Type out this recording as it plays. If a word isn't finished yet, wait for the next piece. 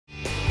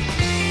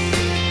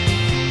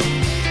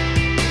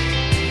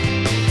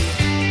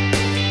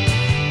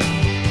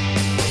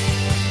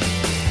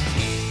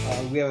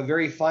have a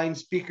very fine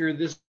speaker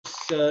this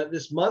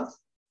month,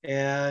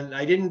 and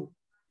I didn't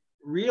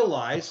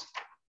realize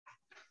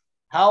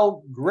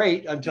how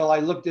great until I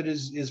looked at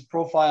his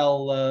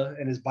profile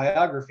and his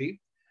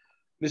biography.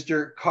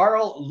 Mr.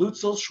 Carl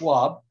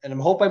Luetzelschwab, and I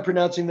hope I'm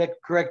pronouncing that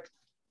correct,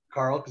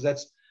 Carl,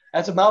 because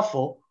that's a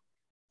mouthful.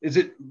 Is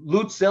it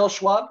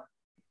Luetzelschwab?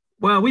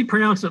 Well, we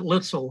pronounce it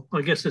Litzel.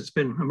 I guess it's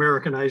been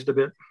Americanized a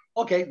bit.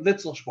 Okay,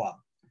 Luetzelschwab.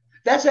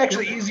 That's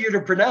actually easier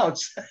to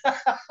pronounce.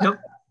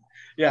 Yep.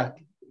 Yeah.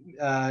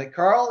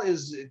 Carl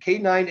is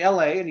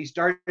K9LA, and he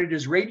started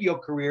his radio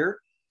career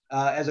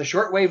as a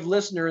shortwave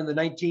listener in the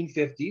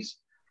 1950s.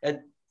 And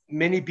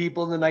many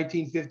people in the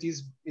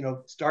 1950s,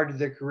 started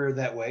their career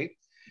that way.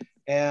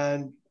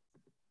 And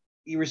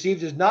he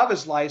received his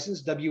novice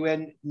license,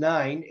 WN9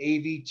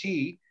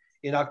 AVT,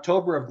 in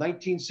October of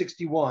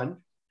 1961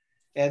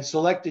 and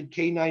selected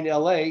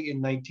K9LA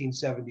in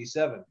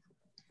 1977.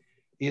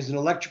 He is an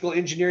electrical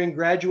engineering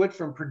graduate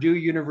from Purdue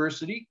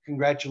University.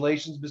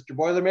 Congratulations, Mr.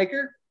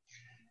 Boilermaker.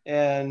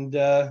 And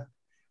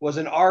was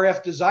an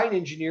RF design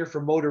engineer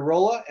for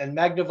Motorola and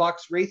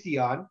Magnavox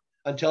Raytheon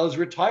until his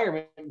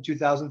retirement in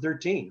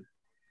 2013.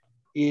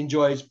 He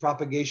enjoys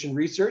propagation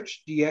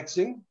research,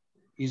 DXing.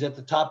 He's at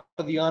the top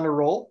of the honor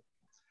roll,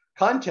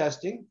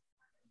 contesting,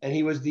 and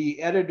he was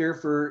the editor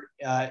for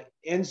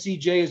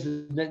NCJ, is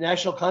the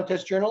National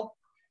Contest Journal?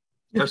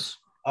 Yes.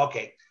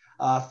 Okay.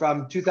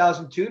 From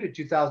 2002 to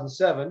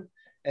 2007,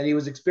 and he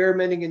was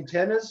experimenting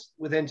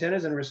with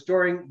antennas and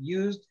restoring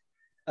used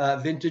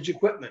vintage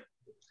equipment.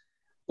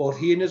 Both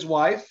he and his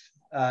wife,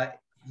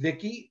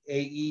 Vicky,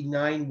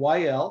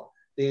 AE9YL,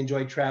 they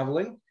enjoy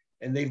traveling,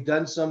 and they've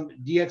done some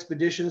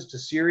de-expeditions to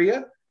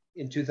Syria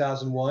in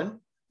 2001,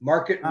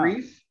 Market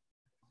Reef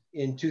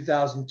in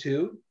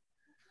 2002,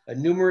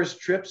 numerous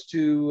trips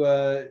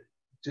to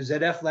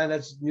ZF land,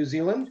 that's New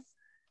Zealand,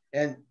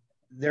 and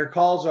their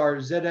calls are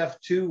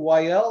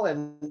ZF2YL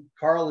and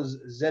Carl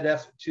is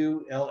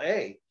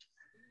ZF2LA.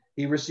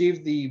 He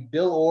received the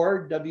Bill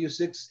Orr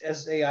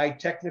W6SAI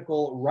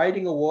Technical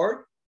Writing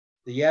Award,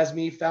 the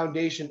Yasmi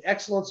Foundation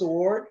Excellence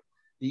Award,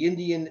 the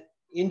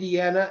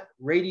Indiana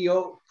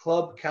Radio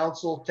Club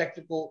Council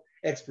Technical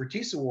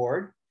Expertise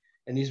Award,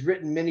 and he's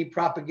written many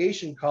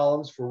propagation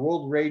columns for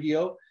World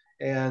Radio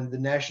and the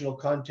National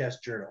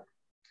Contest Journal.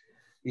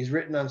 He's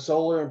written on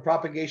solar and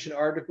propagation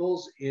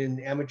articles in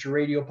amateur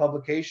radio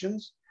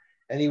publications,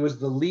 and he was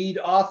the lead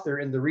author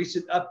in the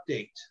recent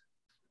update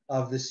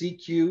of the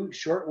CQ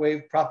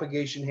Shortwave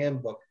Propagation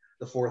Handbook,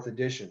 the 4th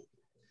edition.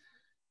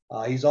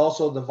 He's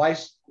also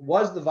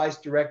was the vice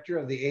director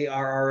of the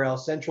ARRL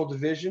Central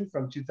Division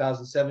from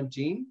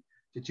 2017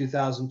 to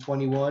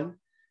 2021,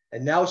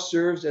 and now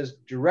serves as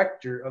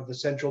director of the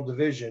Central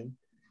Division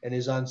and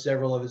is on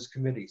several of his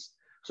committees.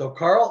 So,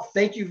 Carl,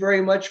 thank you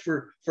very much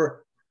for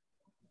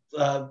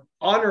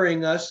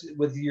honoring us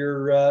with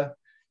your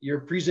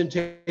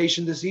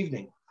presentation this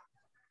evening.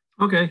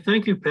 Okay,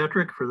 thank you,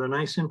 Patrick, for the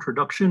nice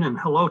introduction, and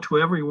hello to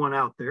everyone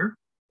out there.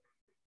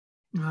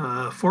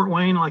 Fort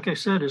Wayne, like I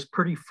said, is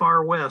pretty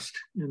far west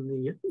in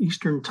the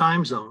Eastern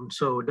time zone,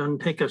 so it doesn't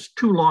take us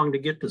too long to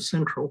get to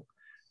Central,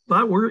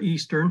 but we're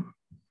Eastern,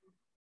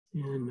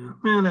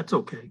 and that's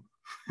okay.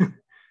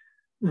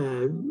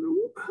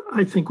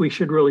 I think we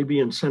should really be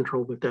in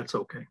Central, but that's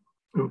okay.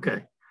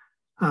 Okay.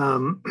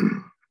 Let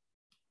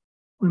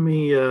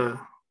me I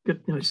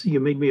see you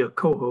made me a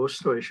co-host,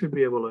 so I should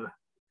be able to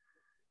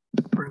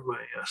bring my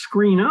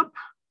screen up.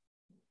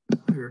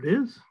 There it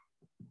is.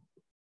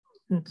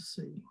 Let's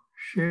see,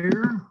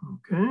 share,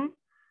 okay.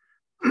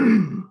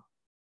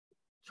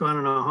 So I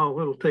don't know how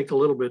it'll take a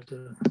little bit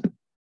to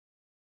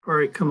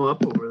probably come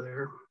up over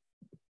there.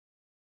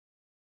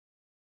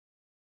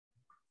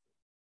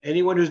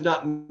 Anyone who's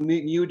not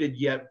muted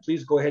yet,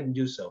 please go ahead and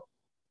do so.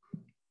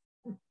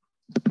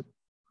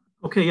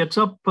 Okay, it's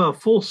up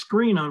full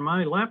screen on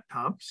my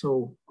laptop,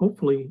 so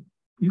hopefully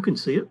you can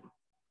see it.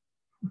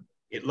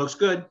 It looks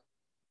good.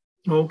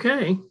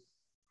 Okay.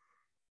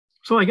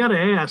 So I got to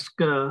ask,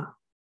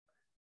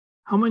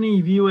 how many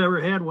of you ever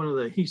had one of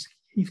the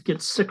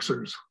Heathkit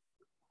Sixers?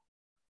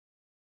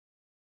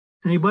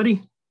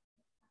 Anybody?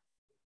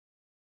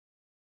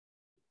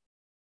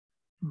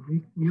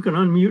 You can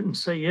unmute and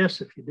say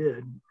yes if you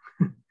did.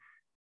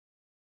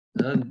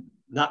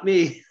 Not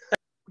me.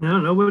 No,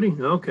 nobody?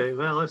 Okay,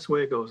 well, that's the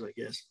way it goes, I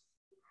guess.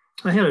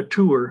 I had a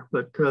tour,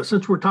 but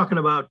since we're talking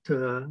about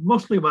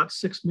mostly about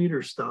 6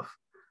 meter stuff,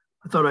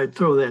 I thought I'd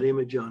throw that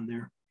image on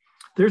there.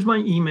 There's my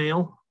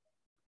email,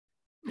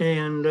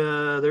 and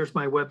there's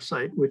my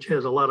website, which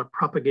has a lot of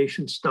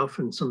propagation stuff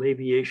and some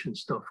aviation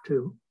stuff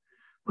too.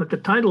 But the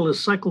title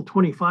is Cycle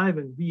 25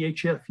 and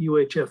VHF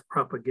UHF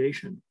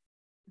Propagation.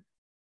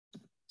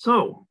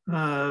 So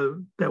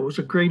that was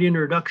a great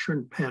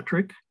introduction,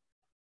 Patrick.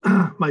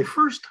 My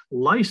first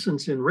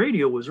license in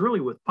radio was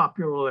really with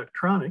Popular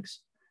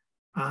Electronics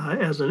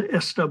as an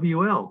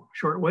SWL,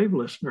 shortwave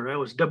listener. I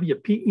was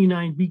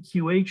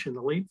WPE9BQH in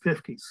the late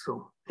 50s.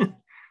 So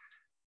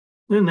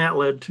then that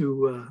led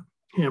to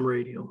ham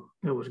radio.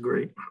 That was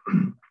great.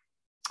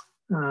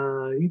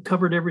 You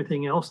covered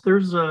everything else.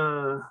 There's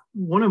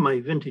one of my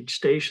vintage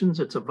stations.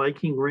 It's a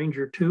Viking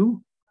Ranger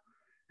 2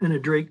 and a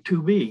Drake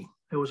 2B.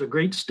 It was a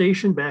great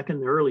station back in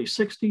the early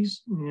 60s,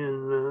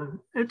 and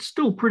it's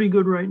still pretty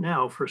good right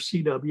now for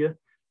CW.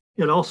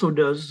 It also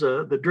does,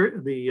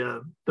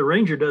 the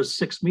Ranger does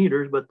 6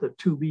 meters, but the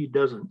 2B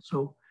doesn't.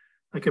 So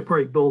I could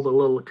probably build a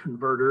little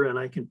converter and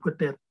I can put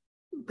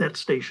that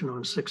station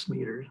on 6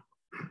 meters.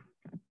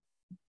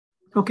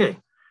 Okay,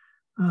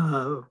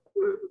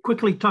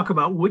 quickly talk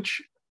about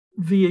which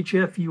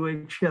VHF,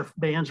 UHF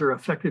bands are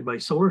affected by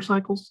solar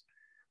cycles.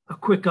 A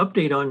quick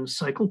update on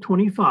cycle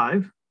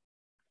 25.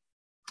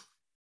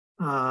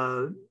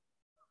 The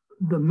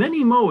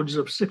many modes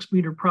of 6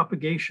 meter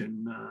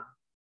propagation.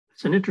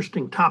 It's an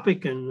interesting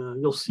topic,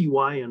 and you'll see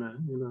why in a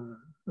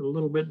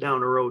little bit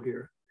down the road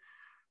here.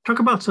 Talk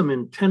about some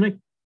antenna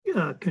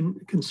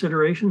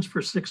considerations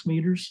for 6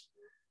 meters,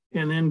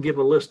 and then give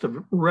a list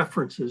of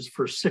references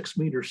for 6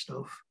 meter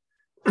stuff.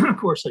 Of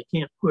course, I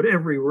can't put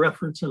every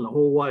reference in the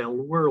whole wide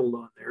world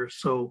on there,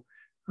 so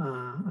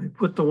I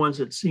put the ones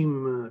that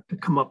seem to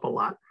come up a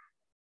lot.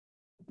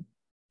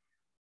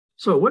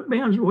 So what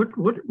bands,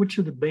 which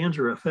of the bands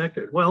are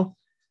affected? Well,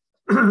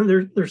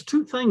 there's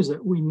 2 things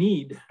that we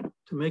need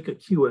to make a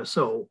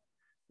QSO.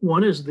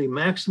 One is the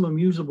maximum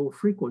usable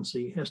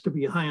frequency has to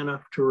be high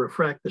enough to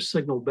refract the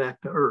signal back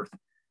to Earth.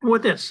 And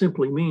what that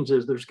simply means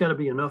is there's got to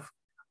be enough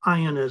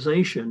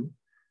ionization,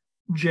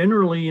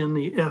 generally in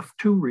the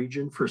F2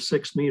 region for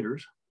 6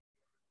 meters,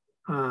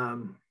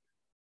 for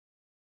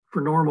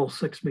normal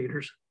 6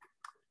 meters.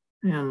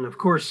 And of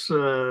course,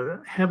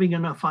 having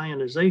enough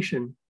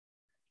ionization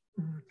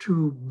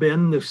to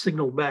bend the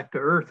signal back to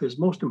Earth is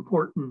most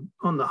important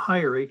on the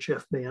higher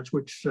HF bands,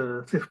 which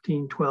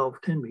 15,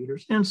 12, 10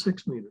 meters, and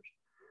 6 meters.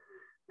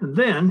 And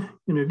then,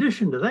 in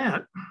addition to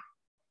that,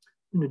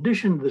 in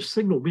addition to the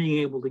signal being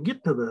able to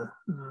get to the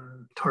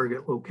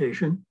target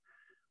location,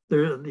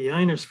 the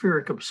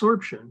ionospheric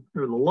absorption,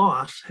 or the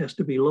loss, has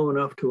to be low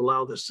enough to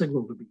allow the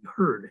signal to be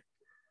heard.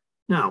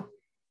 Now,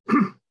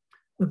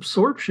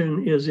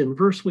 absorption is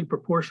inversely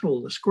proportional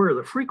to the square of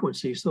the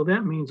frequency, so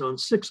that means on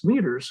 6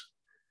 meters,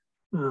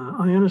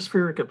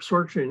 ionospheric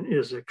absorption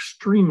is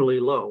extremely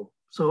low.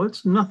 So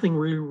it's nothing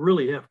we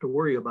really have to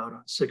worry about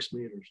on 6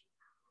 meters.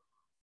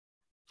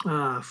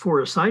 For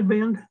a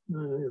sideband,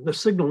 the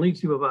signal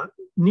needs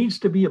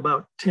to be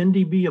about 10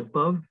 dB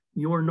above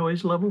your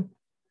noise level.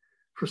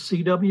 For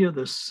CW,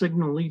 the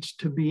signal needs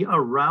to be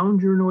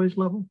around your noise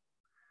level.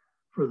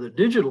 For the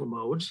digital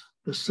modes,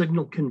 the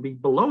signal can be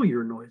below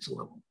your noise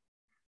level.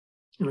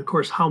 And of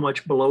course, how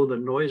much below the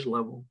noise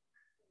level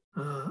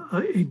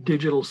a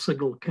digital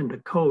signal can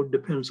decode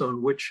depends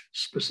on which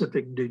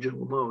specific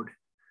digital mode.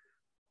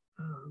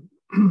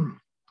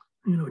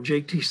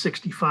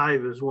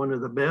 JT65 is one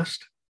of the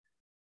best.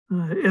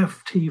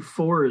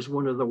 FT4 is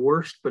one of the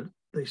worst, but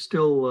they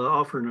still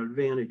offer an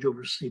advantage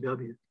over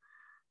CW.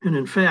 And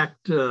in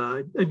fact,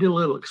 I did a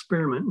little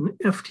experiment, and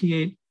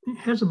FT8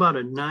 has about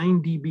a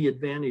 9 dB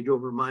advantage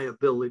over my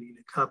ability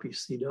to copy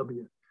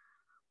CW.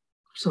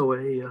 So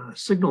a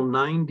signal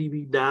 9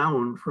 dB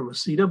down from a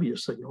CW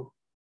signal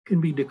can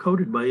be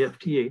decoded by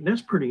FT8. And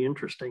that's pretty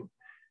interesting.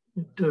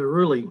 It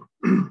really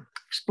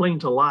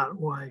explains a lot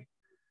why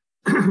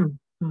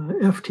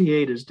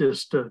FT8 is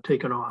just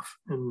taken off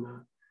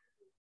and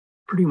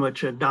pretty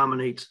much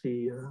dominates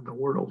the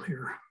world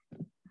here.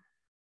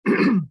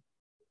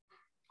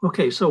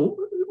 Okay, so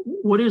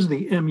what is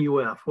the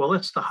MUF? Well,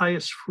 that's the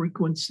highest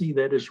frequency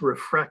that is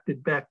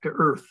refracted back to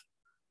Earth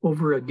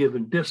over a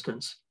given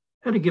distance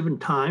at a given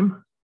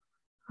time.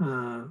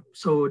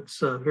 So it's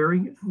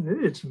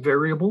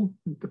variable.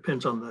 It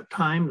depends on the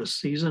time, the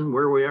season,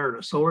 where we are in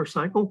a solar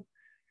cycle.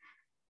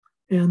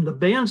 And the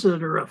bands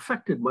that are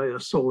affected by a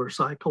solar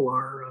cycle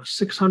are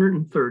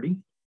 630.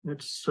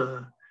 That's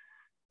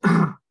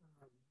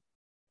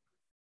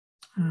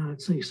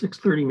let's see,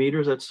 630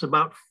 meters. That's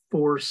about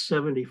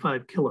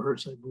 475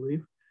 kilohertz, I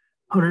believe.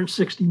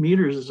 160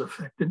 meters is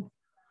affected.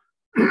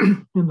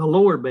 In the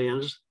lower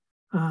bands,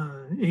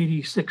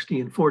 80,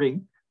 60, and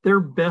 40, they're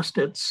best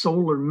at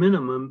solar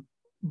minimum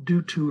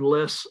due to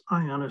less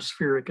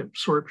ionospheric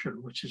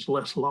absorption, which is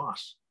less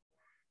loss.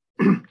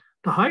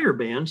 The higher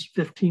bands,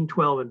 15,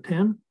 12, and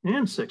 10,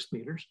 and 6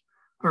 meters,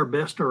 are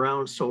best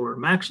around solar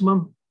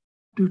maximum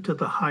due to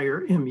the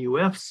higher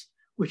MUFs,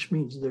 which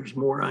means there's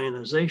more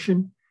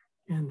ionization,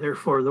 and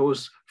therefore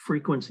those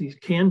frequencies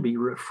can be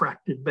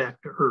refracted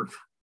back to Earth.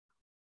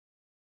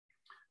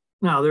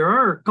 Now, there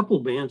are a couple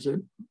bands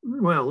that,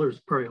 well, there's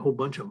probably a whole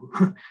bunch of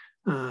them,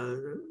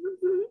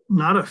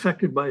 not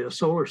affected by a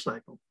solar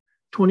cycle.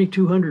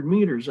 2,200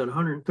 meters at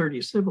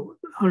 137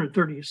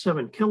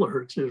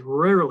 kilohertz is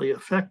rarely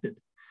affected.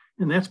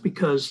 And that's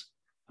because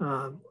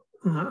a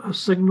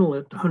signal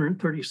at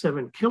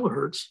 137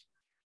 kilohertz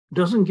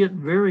doesn't get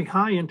very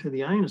high into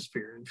the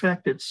ionosphere. In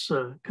fact, it's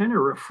kind of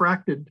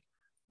refracted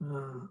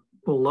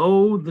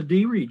below the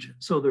D region.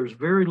 So there's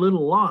very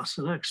little loss,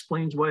 and that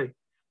explains why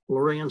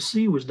Loran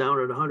C was down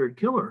at 100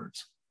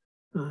 kilohertz.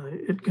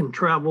 It can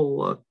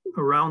travel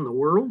around the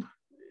world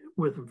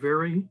with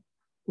very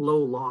low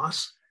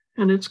loss,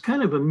 and it's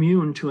kind of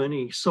immune to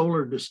any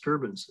solar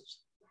disturbances.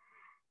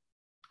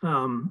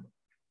 2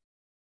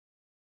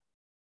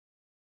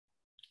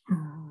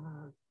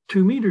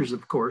 meters,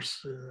 of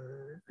course,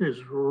 is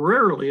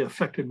rarely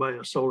affected by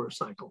a solar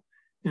cycle.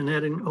 And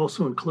that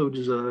also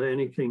includes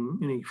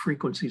any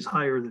frequencies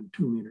higher than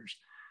 2 meters.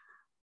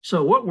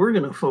 So what we're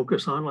going to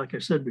focus on, like I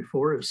said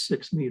before, is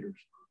 6 meters.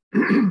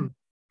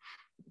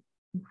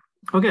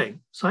 Okay,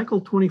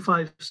 cycle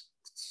 25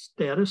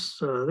 status.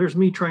 There's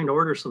me trying to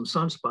order some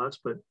sunspots,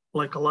 but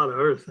like a lot of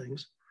other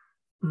things,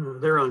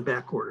 they're on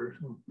back order.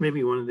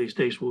 Maybe one of these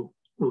days we'll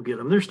get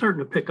them. They're starting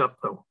to pick up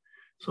though,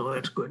 so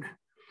that's good.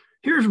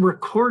 Here's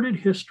recorded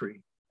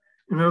history.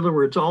 In other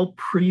words, all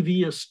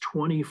previous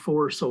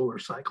 24 solar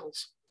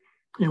cycles.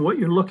 And what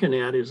you're looking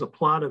at is a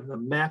plot of the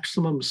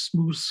maximum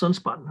smooth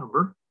sunspot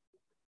number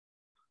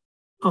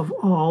of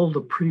all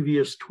the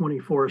previous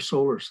 24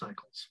 solar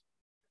cycles.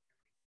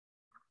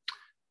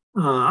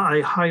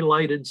 I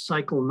highlighted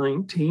cycle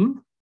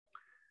 19.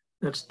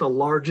 That's the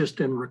largest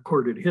in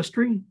recorded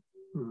history.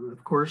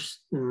 Of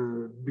course,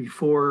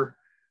 before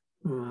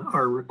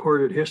our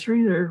recorded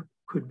history, there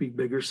could be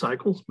bigger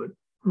cycles, but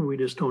we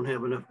just don't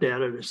have enough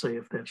data to say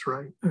if that's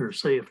right or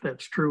say if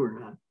that's true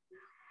or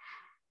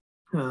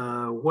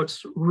not.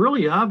 What's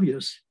really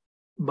obvious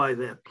by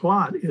that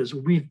plot is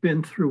we've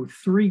been through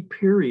 3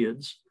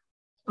 periods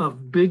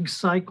of big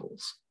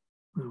cycles,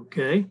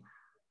 okay?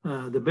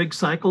 The big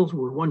cycles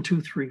were 1,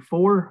 2, 3,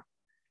 4,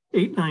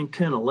 8, 9,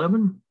 10,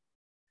 11,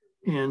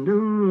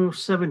 and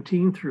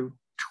 17 through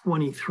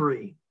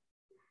 23,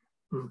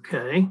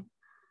 okay?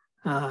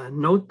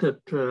 Note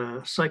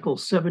that cycle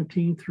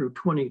 17 through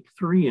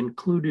 23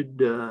 included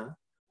the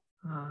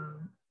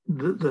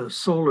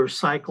solar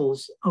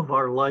cycles of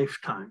our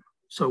lifetime.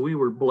 So we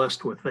were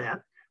blessed with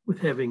that, with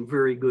having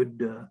very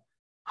good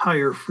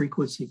higher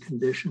frequency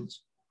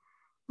conditions.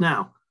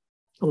 Now,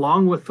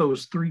 along with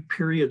those 3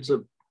 periods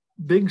of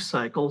big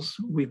cycles,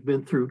 we've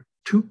been through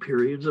 2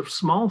 periods of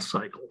small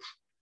cycles.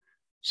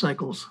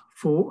 Cycles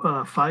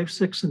 4, 5,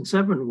 6, and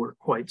 7 were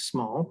quite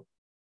small.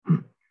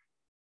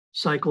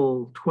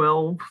 Cycle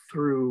 12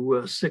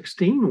 through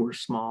 16 were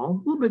small,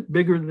 a little bit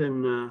bigger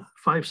than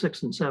 5,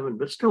 6, and 7,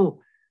 but still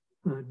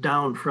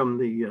down from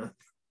the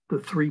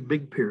 3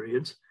 big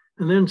periods.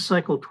 And then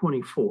cycle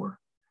 24.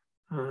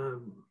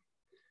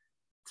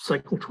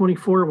 Cycle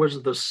 24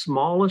 was the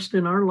smallest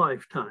in our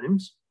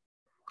lifetimes,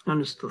 and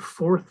it's the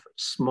 4th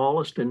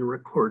smallest in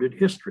recorded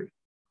history.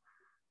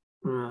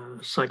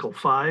 Cycle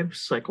 5,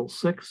 cycle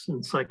 6,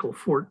 and cycle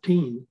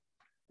 14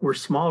 were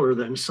smaller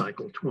than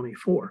cycle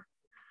 24.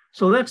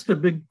 So that's the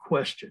big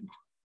question.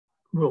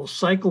 Will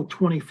cycle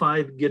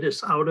 25 get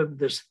us out of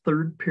this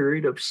 3rd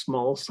period of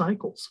small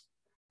cycles?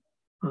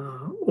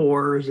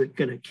 Or is it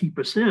going to keep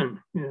us in?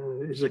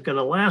 Is it going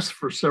to last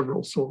for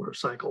several solar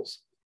cycles?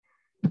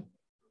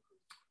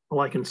 All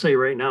I can say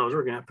right now is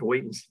we're going to have to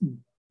wait and see.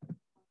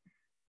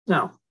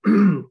 Now,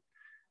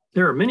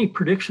 there are many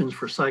predictions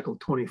for cycle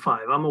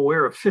 25. I'm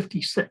aware of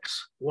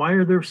 56. Why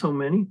are there so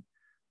many?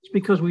 It's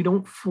because we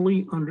don't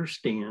fully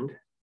understand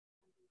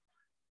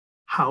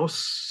how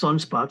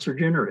sunspots are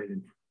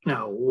generated.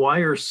 Now, why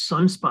are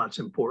sunspots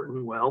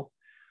important? Well,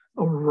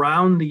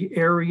 around the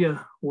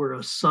area where a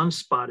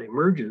sunspot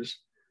emerges,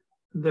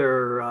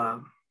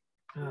 that's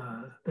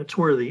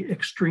where the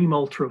extreme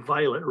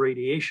ultraviolet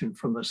radiation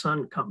from the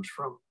sun comes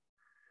from.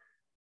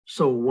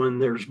 So when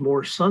there's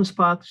more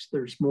sunspots,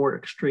 there's more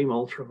extreme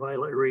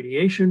ultraviolet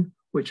radiation,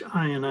 which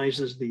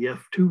ionizes the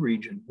F2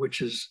 region,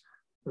 which is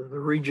the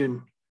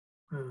region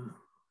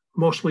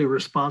mostly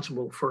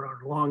responsible for our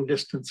long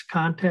distance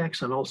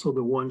contacts and also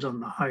the ones on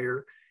the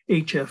higher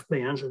HF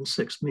bands in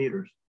 6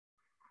 meters.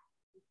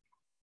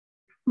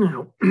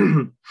 Now,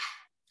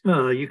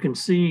 you can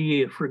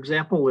see, for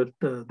example,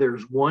 that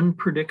there's one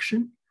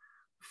prediction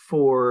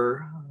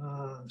for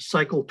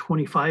cycle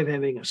 25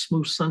 having a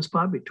smooth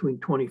sunspot between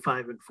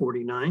 25 and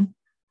 49.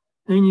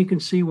 And you can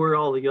see where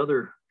all the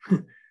other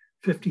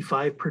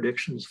 55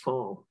 predictions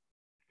fall.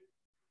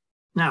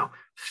 Now,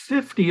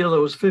 50 of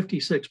those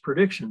 56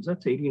 predictions,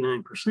 that's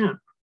 89%,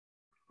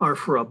 are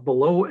for a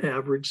below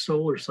average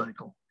solar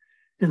cycle.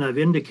 And I've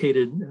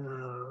indicated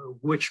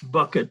which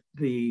bucket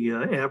the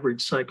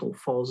average cycle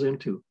falls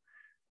into.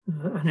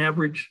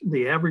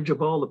 The average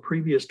of all the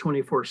previous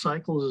 24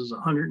 cycles is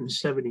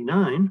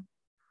 179.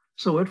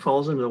 So it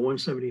falls into the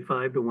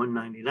 175 to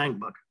 199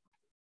 bucket.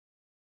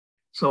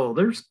 So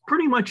there's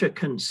pretty much a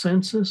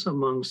consensus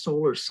among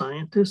solar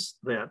scientists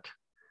that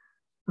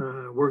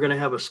we're going to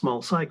have a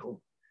small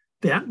cycle.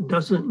 That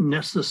doesn't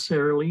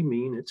necessarily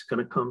mean it's going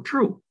to come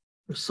true.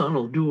 The sun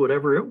will do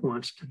whatever it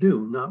wants to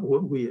do, not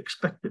what we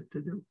expect it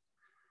to do.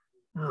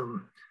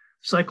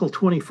 Cycle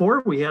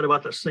 24, we had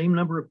about the same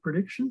number of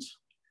predictions,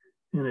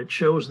 and it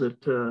shows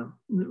that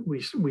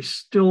we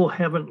still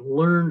haven't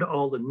learned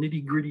all the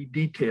nitty-gritty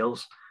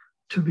details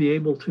to be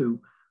able to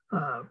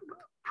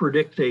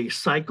predict a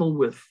cycle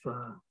with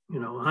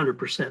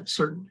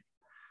 100%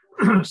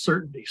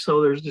 certainty.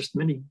 So there's just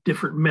many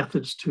different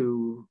methods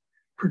to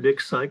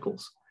predict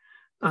cycles.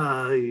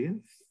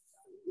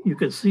 you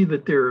can see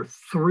that there are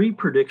 3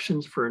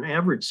 predictions for an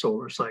average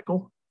solar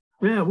cycle.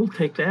 Yeah, we'll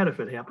take that if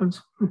it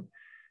happens.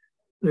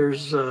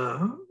 There's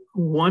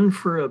one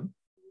for a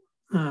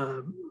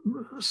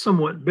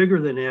somewhat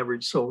bigger than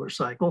average solar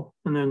cycle,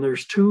 and then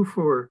there's 2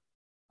 for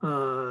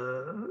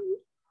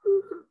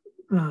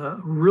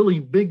really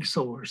big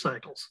solar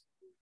cycles.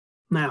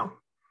 Now,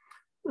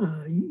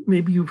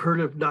 maybe you've heard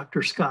of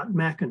Dr. Scott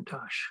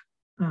McIntosh.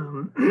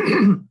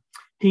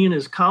 He and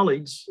his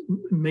colleagues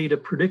made a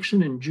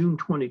prediction in June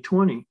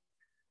 2020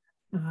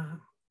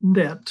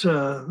 that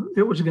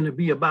it was going to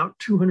be about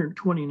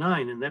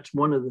 229, and that's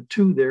one of the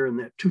 2 there in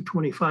that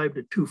 225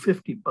 to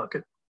 250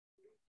 bucket.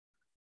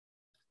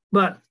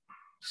 But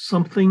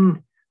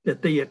something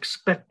that they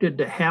expected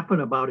to happen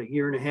about a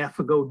year and a half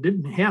ago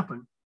didn't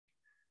happen.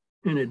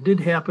 And it did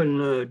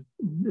happen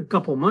a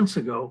couple months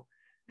ago,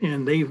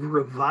 and they've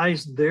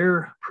revised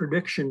their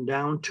prediction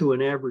down to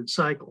an average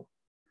cycle.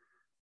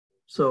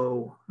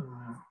 So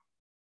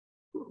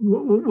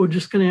we're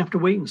just going to have to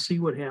wait and see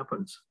what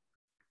happens.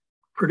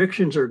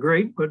 Predictions are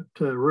great, but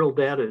real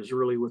data is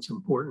really what's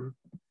important.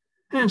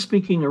 And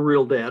speaking of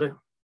real data,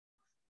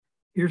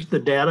 here's the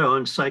data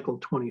on cycle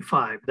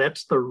 25.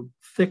 That's the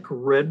thick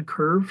red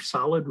curve,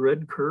 solid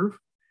red curve.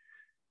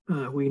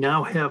 We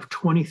now have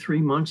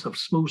 23 months of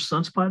smooth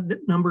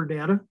sunspot number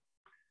data.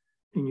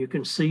 And you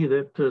can see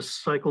that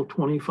cycle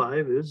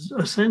 25 is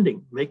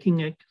ascending,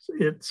 making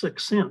its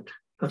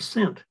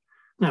ascent.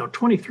 Now,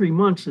 23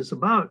 months is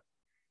about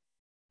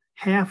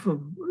half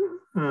of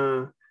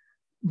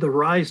the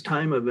rise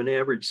time of an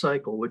average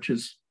cycle, which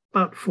is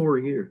about 4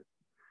 years.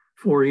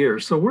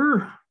 So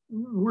we're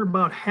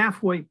about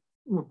halfway.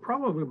 We're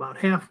probably about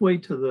halfway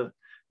to the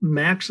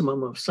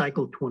maximum of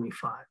cycle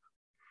 25.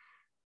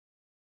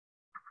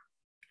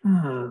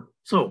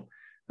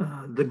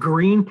 The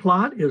green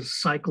plot is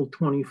cycle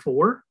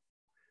 24.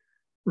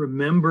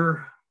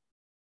 Remember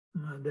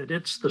that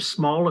it's the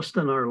smallest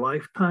in our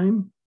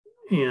lifetime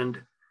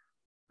and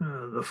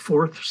the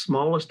 4th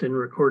smallest in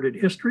recorded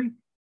history.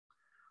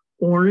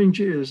 Orange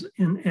is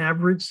an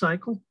average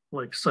cycle,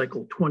 like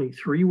cycle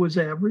 23 was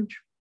average.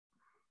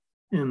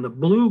 And the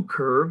blue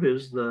curve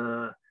is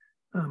the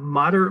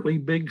moderately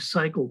big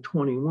cycle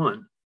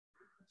 21.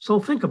 So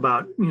think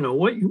about,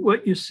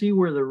 what you see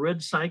where the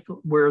red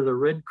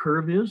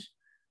curve is,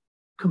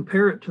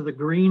 compare it to the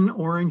green,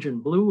 orange,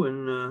 and blue.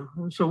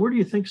 And so where do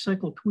you think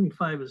cycle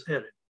 25 is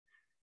headed?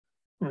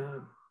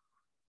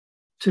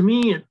 To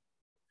me,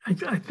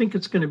 I think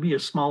it's going to be a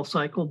small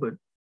cycle, but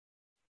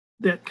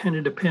that kind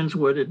of depends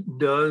what it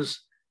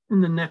does in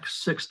the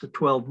next 6 to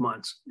 12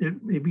 months.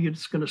 Maybe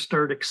it's going to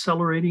start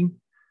accelerating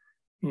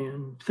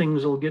and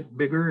things will get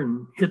bigger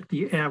and hit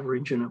the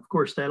average. And of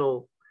course,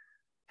 that'll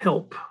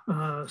help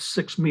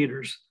 6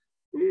 meters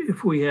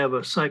if we have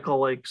a cycle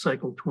like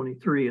cycle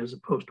 23 as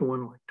opposed to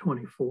one like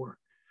 24.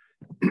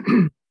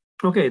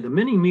 Okay, the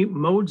many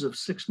modes of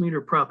 6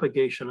 meter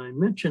propagation. I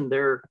mentioned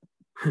there,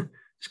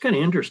 it's kind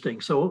of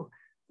interesting. So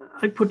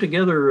I put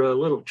together a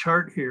little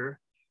chart here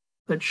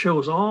that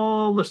shows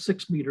all the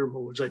 6 meter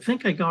modes. I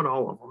think I got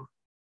all of them.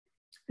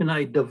 And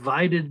I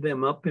divided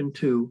them up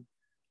into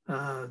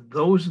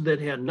those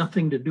that had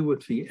nothing to do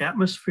with the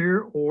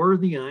atmosphere or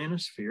the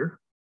ionosphere.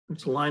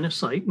 It's line of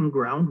sight and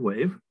ground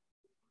wave.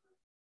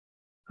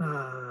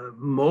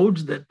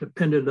 Modes that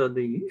depended on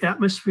the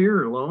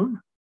atmosphere alone: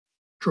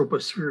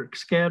 tropospheric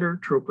scatter,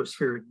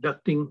 tropospheric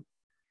ducting,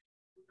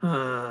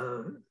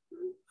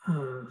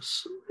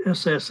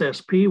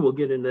 SSSP, we'll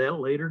get into that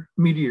later,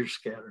 meteor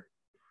scatter.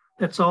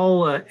 That's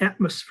all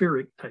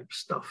atmospheric type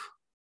stuff.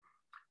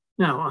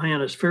 Now,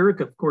 ionospheric,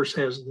 of course,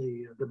 has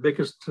the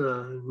biggest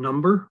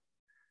number.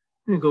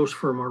 It goes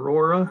from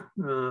aurora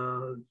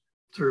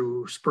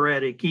through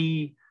sporadic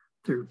E,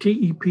 through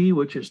TEP,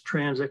 which is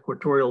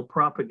trans-equatorial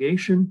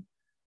propagation,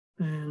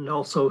 and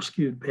also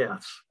skewed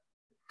paths.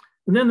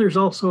 And then there's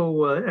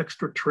also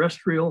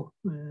extraterrestrial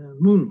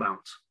moon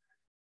bounce.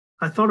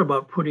 I thought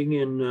about putting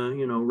in,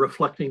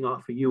 reflecting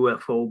off a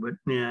UFO, but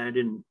I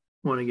didn't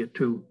want to get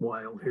too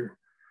wild here.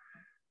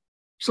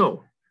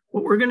 So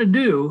what we're going to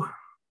do,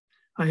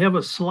 I have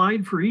a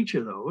slide for each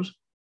of those,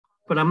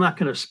 but I'm not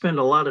going to spend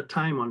a lot of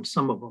time on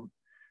some of them.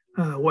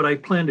 What I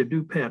plan to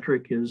do,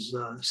 Patrick, is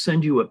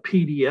send you a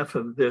PDF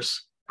of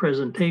this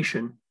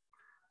presentation.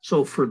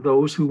 So for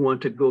those who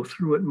want to go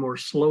through it more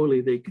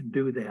slowly, they can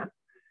do that.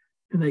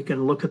 And they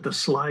can look at the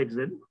slides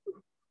that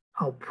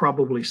I'll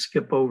probably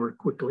skip over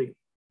quickly.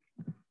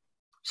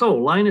 So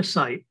line of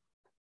sight.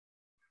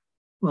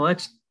 Well,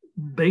 that's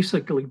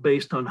basically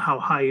based on how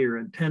high your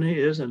antenna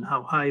is and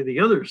how high the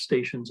other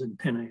station's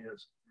antenna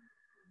is.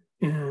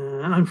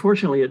 And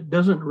unfortunately, it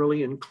doesn't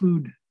really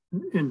include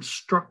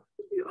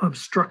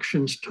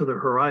obstructions to the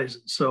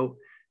horizon. So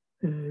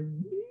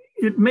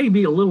it may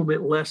be a little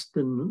bit less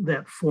than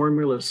that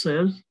formula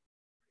says,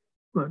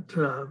 but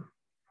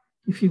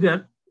if you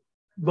got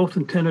both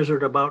antennas are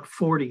at about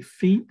 40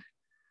 feet,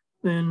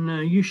 then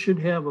you should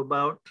have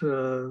about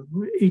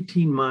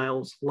 18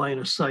 miles line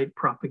of sight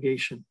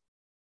propagation.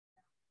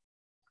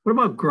 What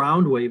about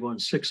ground wave on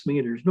 6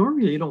 meters?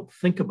 Normally you don't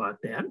think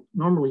about that.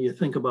 Normally you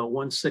think about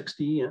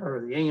 160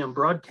 or the AM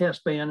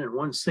broadcast band and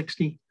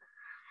 160.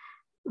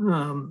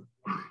 But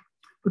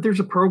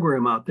there's a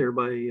program out there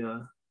by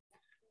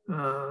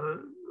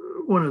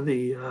one of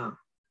the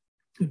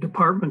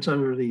departments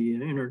under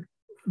the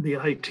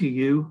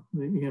ITU,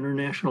 the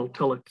International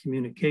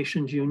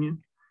Telecommunications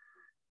Union,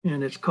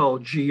 and it's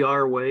called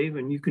GR wave,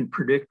 and you can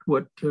predict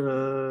what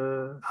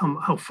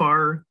how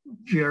far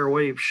GR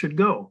wave should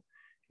go.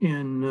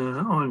 And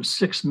on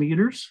 6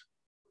 meters,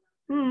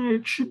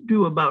 it should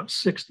do about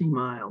 60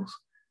 miles.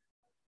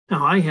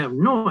 Now, I have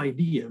no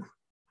idea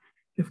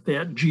if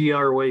that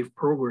GR wave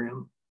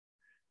program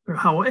or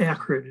how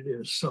accurate it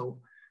is.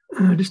 So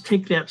just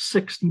take that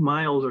 60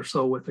 miles or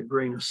so with a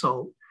grain of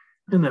salt.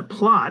 And the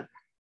plot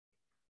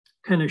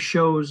kind of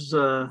shows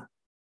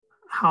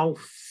how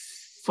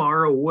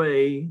far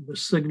away the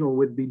signal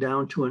would be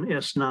down to an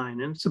S9.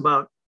 And it's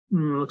about,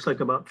 looks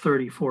like about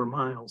 34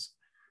 miles.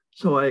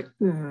 So I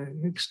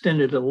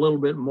extended a little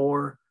bit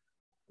more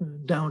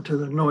down to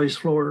the noise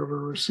floor of a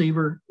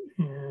receiver,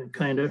 and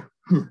kind of,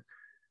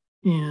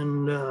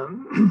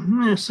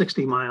 and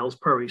 60 miles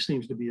probably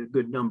seems to be a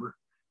good number.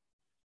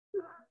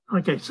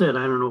 Like I said,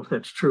 I don't know if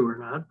that's true or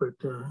not, but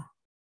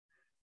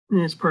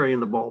it's probably in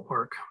the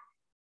ballpark.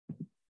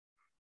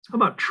 How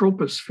about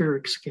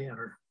tropospheric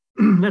scatter?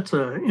 That's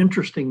an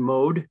interesting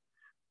mode.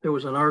 There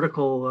was an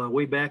article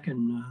way back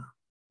in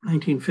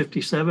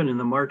 1957 in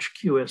the March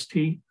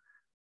QST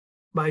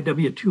by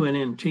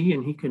W2NNT,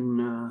 and he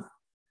can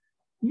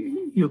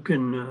you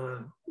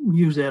can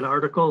use that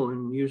article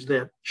and use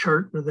that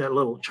chart, that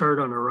little chart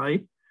on the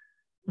right,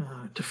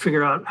 to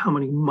figure out how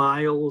many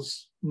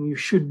miles you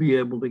should be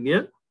able to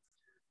get.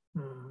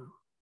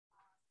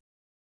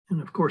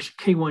 And of course,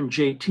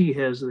 K1JT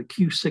has the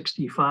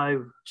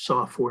Q65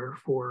 software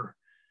for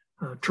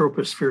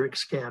tropospheric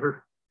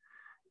scatter.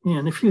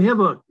 And if you have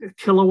a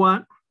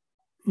kilowatt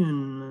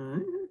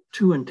in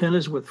 2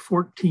 antennas with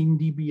 14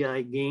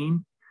 dBi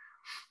gain,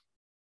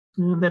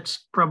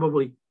 that's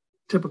probably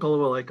typical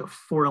of like a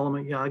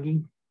 4-element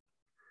Yagi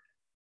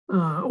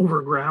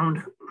over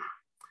ground.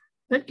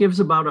 That gives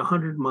about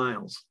 100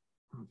 miles,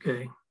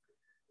 okay,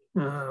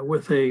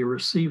 with a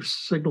received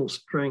signal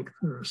strength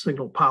or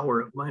signal power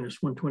of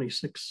minus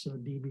 126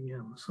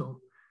 dBm. So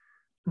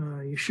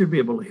you should be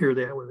able to hear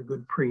that with a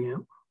good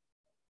preamp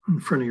in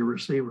front of your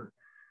receiver.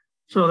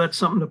 So that's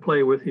something to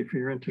play with if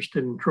you're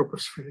interested in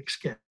tropospheric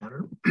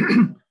scatter.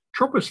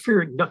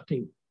 Tropospheric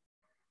ducting.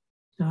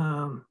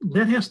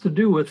 That has to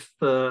do with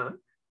an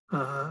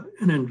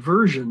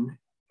inversion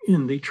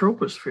in the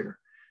troposphere.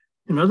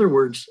 In other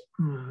words,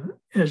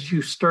 as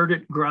you start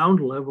at ground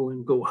level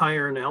and go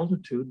higher in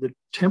altitude, the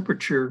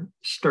temperature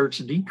starts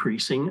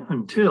decreasing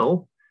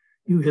until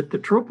you hit the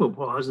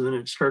tropopause, and then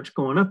it starts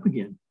going up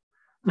again.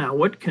 Now,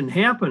 what can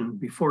happen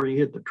before you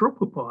hit the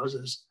tropopause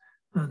is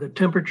the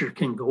temperature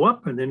can go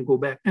up and then go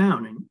back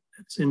down, and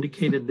it's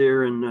indicated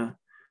there in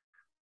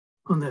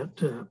on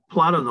that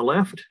plot on the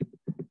left.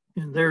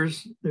 And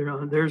there's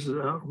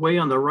way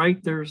on the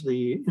right, there's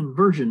the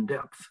inversion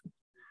depth.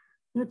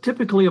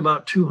 Typically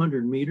about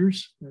 200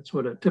 meters. That's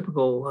what a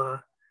typical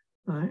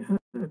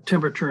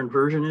temperature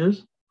inversion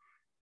is.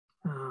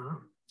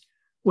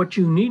 What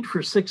you need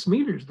for 6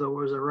 meters,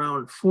 though, is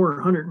around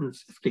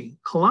 450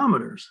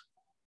 kilometers.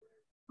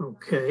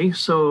 Okay,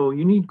 so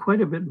you need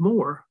quite a bit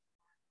more,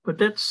 but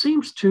that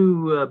seems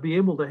to be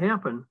able to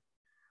happen.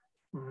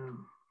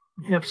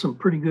 Have some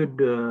pretty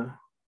good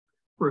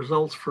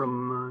results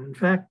from, in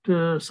fact,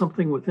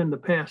 something within the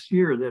past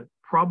year that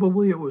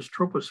probably it was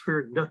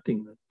tropospheric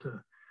ducting that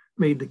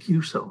made the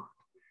QSO.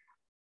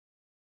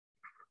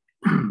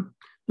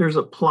 There's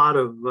a plot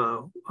of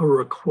a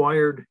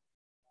required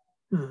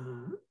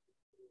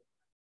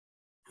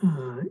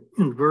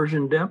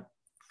inversion depth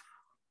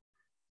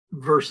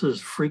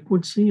versus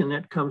frequency, and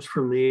that comes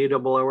from the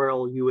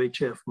ARRL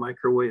UHF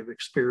Microwave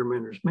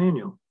Experimenter's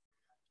Manual.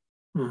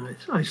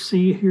 I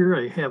see here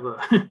I have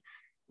a,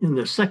 in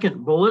the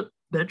second bullet,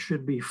 that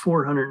should be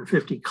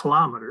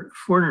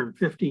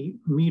 450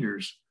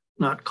 meters,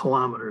 not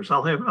kilometers.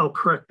 I'll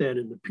correct that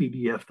in the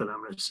PDF that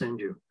I'm going to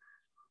send you.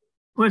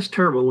 Well, it's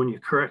terrible when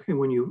you correct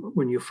when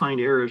you find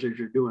errors as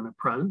you're doing a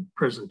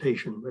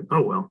presentation, but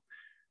oh well.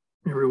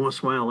 Every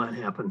once in a while that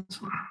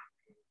happens.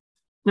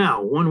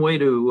 Now, one way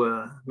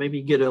to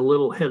maybe get a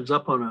little heads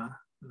up on a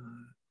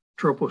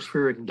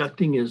tropospheric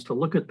ducting is to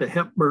look at the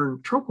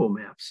Hepburn tropo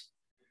maps.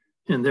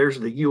 And there's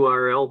the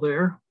URL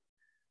there,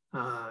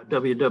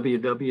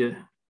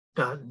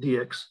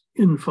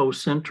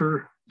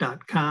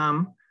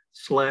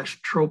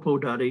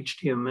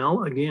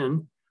 www.dxinfocenter.com/tropo.html.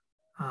 Again,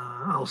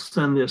 I'll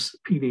send this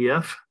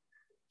PDF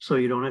so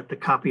you don't have to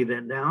copy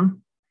that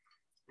down.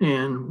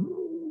 And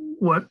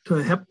what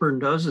Hepburn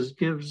does is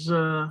gives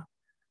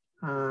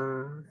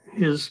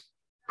his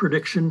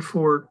prediction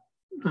for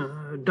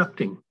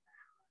ducting.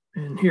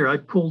 And here I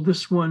pulled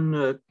this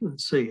one,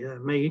 let's see,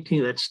 May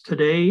 18th, that's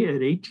today at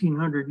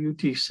 1800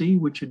 UTC,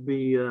 which would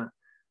be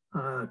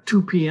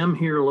 2 p.m.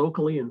 here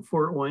locally in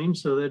Fort Wayne.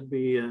 So that'd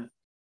be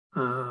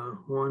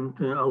 1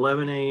 to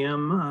 11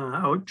 a.m.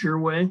 Out your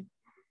way.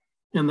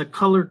 And the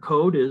color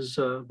code is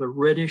the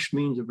reddish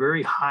means a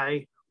very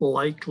high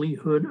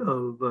likelihood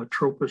of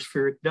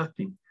tropospheric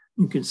ducting.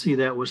 You can see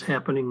that was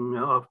happening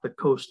off the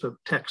coast of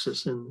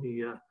Texas in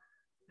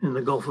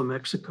the Gulf of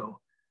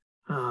Mexico.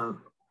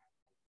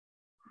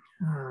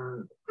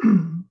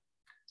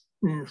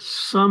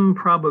 Some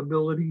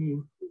probability,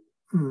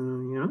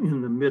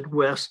 in the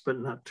Midwest, but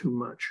not too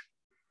much.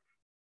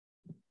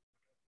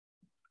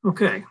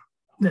 Okay,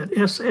 that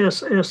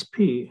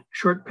SSSP,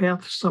 short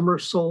path summer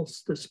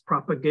solstice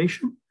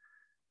propagation,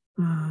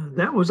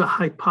 that was a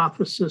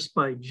hypothesis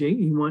by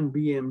JE1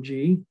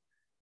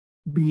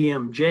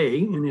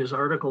 BMJ in his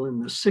article in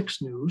the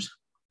 6 News.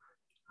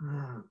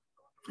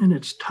 And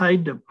it's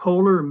tied to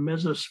polar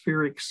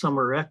mesospheric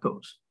summer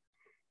echoes,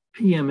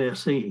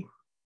 PMSE.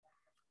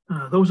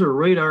 Those are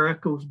radar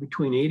echoes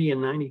between 80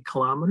 and 90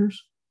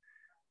 kilometers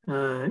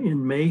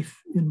in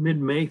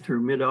mid-May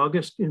through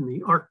mid-August in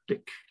the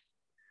Arctic.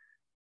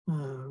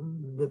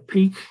 The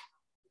peak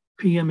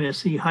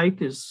PMSE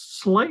height is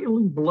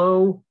slightly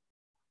below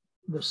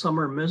the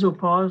summer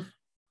mesopause,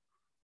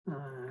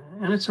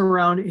 and it's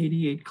around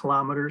 88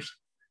 kilometers,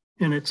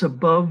 and it's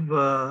above,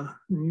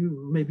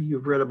 maybe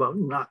you've read about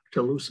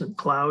noctilucent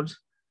clouds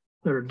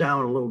that are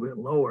down a little bit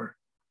lower.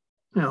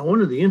 Now,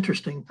 one of the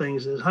interesting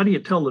things is, how do you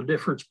tell the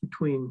difference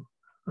between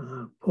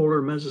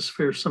polar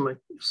mesosphere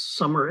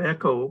summer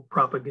echo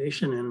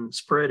propagation and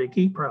sporadic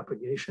E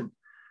propagation?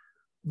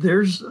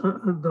 There's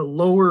the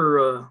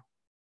lower,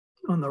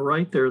 on the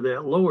right there,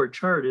 that lower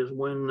chart is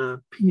when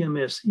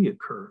PMSE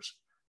occurs.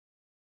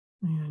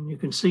 And you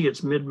can see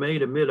it's mid-May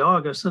to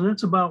mid-August, and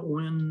that's about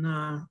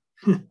when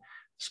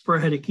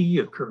sporadic E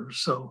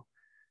occurs. So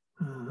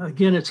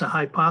again, it's a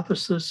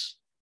hypothesis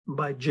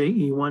by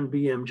JE1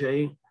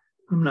 BMJ.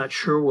 I'm not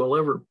sure we'll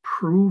ever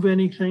prove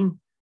anything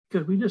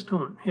because we just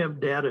don't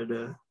have data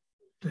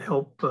to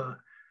help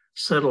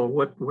settle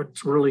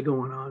what's really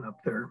going on up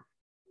there.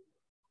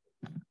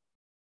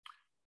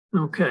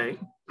 Okay,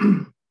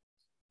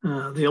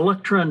 the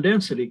electron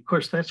density, of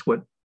course, that's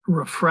what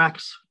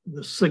refracts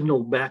the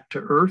signal back to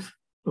Earth,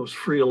 those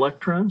free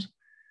electrons.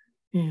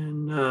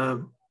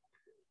 And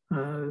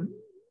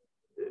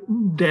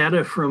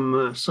data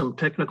from some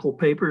technical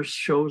papers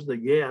shows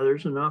that, yeah,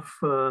 there's enough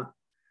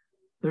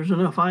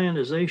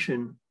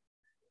ionization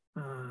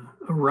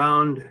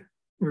around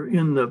or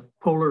in the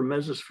polar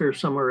mesosphere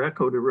summer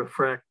echo to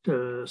refract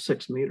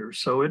 6 meters.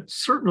 So it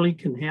certainly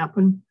can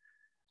happen.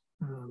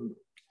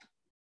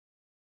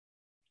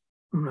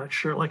 I'm not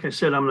sure, like I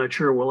said, I'm not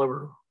sure we'll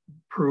ever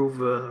prove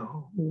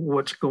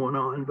what's going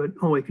on, but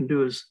all we can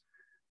do is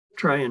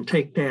try and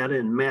take data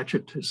and match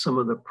it to some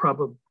of the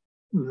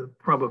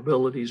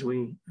probabilities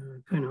we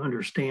kind of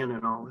understand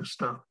and all this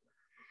stuff.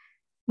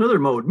 Another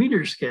mode,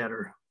 meteor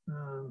scatter.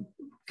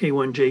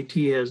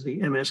 K1JT has the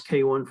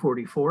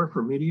MSK144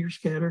 for meteor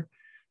scatter.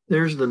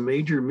 There's the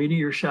major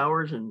meteor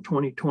showers in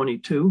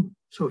 2022.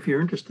 So if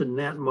you're interested in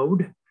that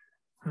mode,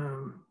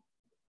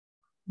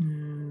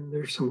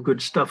 there's some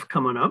good stuff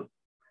coming up.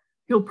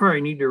 You'll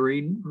probably need to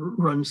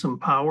run some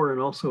power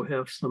and also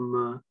have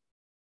some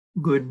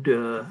good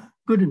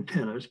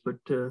antennas, but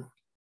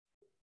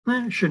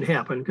that should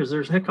happen because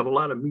there's a heck of a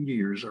lot of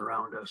meteors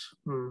around us,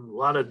 a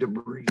lot of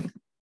debris.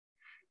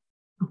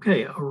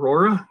 Okay,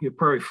 aurora, you're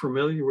probably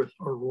familiar with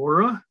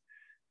aurora.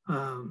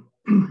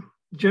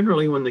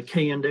 Generally, when the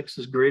K-index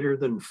is greater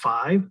than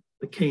 5,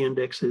 the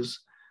K-index is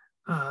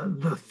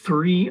the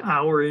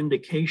 3-hour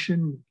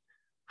indication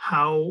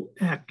how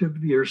active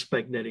the Earth's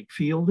magnetic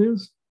field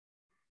is.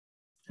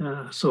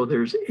 So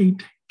there's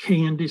 8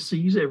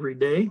 K-indices every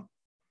day.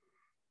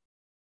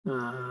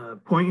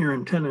 Point your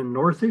antenna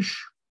northish.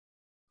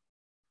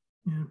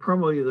 And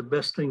probably the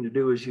best thing to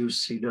do is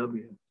use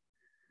CW.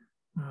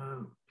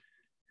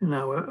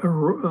 Now,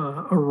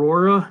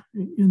 aurora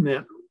in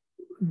that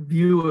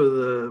view of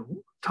the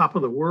top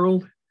of the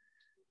world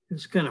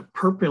is kind of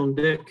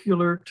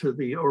perpendicular to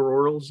the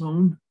auroral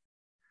zone.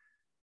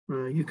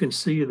 You can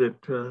see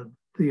that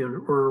the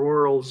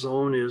auroral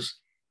zone is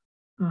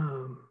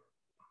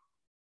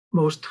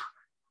most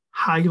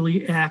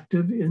highly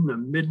active in the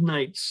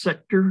midnight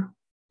sector,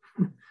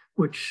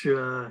 which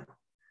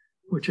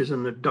is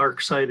in the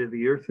dark side of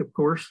the Earth, of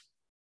course.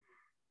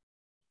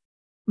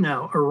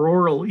 Now,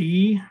 auroral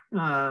E,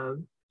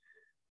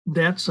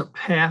 that's a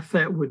path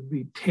that would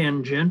be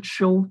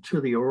tangential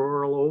to the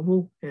auroral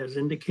oval as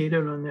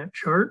indicated on that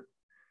chart.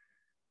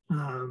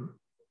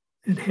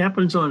 It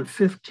happens on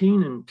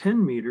 15 and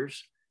 10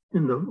 meters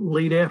in the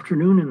late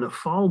afternoon in the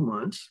fall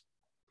months.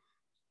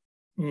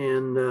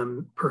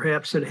 And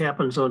perhaps it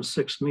happens on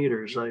 6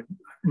 meters. I've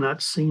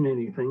not seen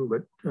anything,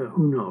 but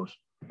who knows?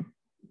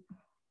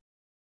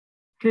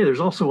 Okay,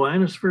 there's also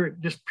ionospheric,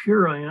 just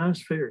pure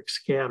ionospheric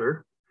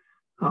scatter.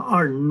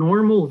 Our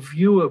normal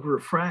view of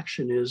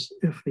refraction is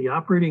if the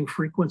operating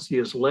frequency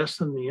is less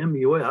than the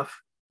MUF,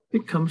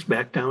 it comes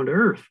back down to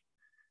Earth.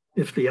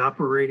 If the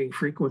operating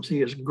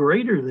frequency is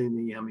greater than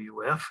the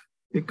MUF,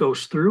 it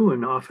goes through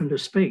and off into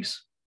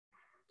space,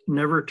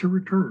 never to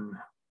return.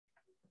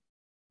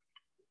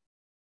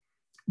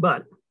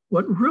 But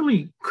what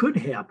really could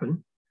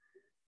happen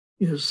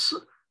is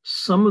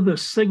some of the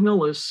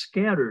signal is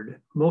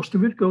scattered. Most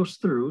of it goes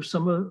through.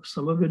 Some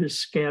of it is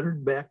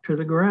scattered back to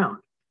the ground.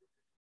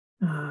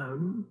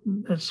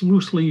 That's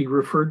loosely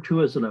referred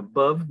to as an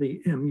above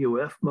the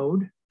MUF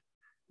mode.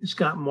 It's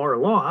got more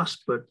loss,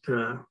 but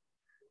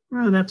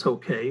that's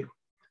okay.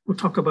 We'll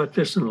talk about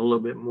this in a little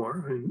bit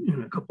more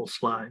in a couple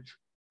slides.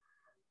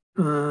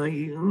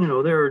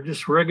 There are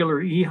just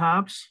regular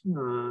E-hops.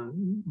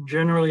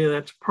 Generally,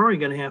 that's probably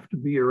going to have to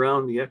be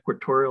around the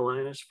equatorial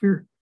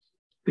ionosphere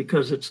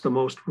because it's the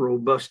most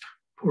robust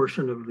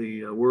portion of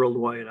the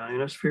worldwide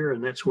ionosphere,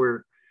 and that's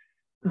where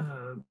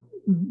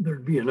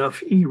there'd be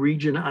enough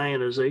E-region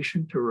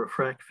ionization to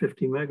refract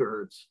 50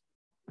 megahertz.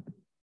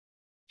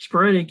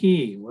 Sporadic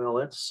E, well,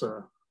 that's,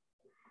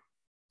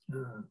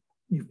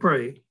 you've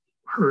probably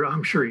heard,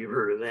 I'm sure you've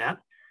heard of that.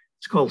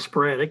 It's called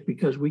sporadic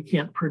because we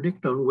can't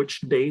predict on which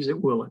days it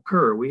will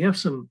occur. We have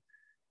some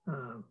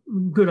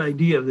good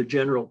idea of the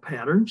general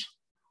patterns,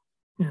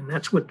 and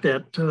that's what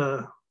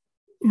that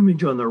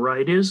image on the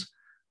right is.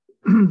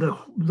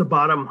 The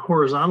bottom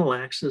horizontal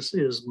axis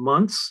is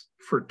months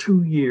for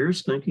 2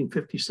 years,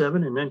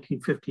 1957 and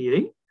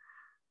 1958.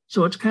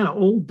 So it's kind of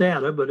old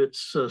data, but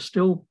it's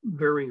still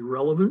very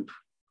relevant.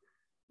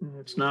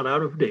 It's not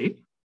out of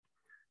date.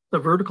 The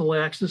vertical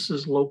axis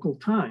is local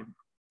time.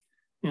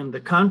 And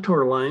the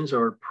contour lines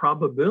are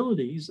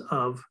probabilities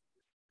of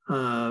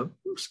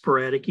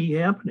sporadic E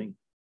happening.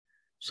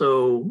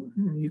 So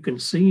you can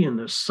see in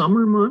the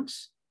summer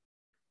months,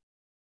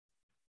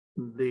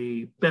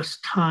 the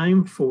best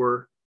time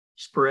for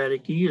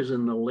sporadic E is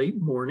in the late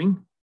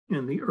morning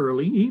and the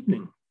early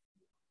evening.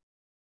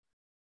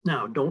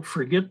 Now, don't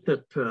forget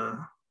that the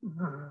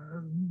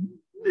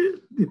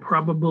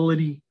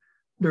probability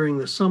during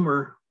the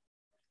summer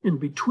in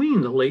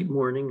between the late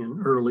morning and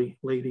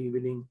late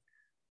evening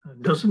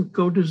doesn't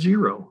go to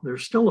zero.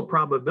 There's still a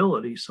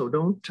probability, so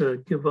don't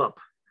give up.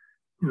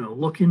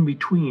 Look in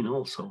between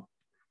also.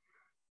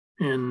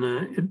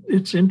 And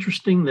it's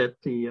interesting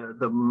that the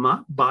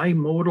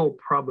bimodal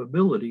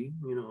probability,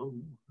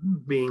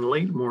 being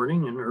late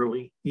morning and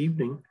early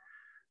evening,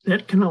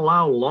 that can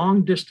allow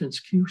long distance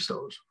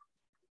QSOs.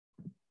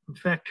 In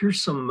fact,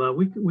 here's some,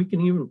 we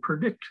can even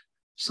predict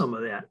some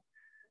of that.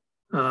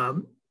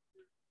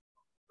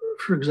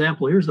 For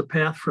example, here's the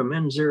path from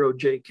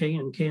N0JK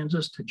in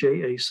Kansas to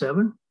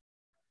JA7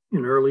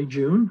 in early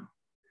June.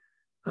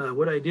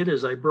 What I did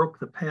is I broke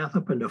the path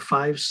up into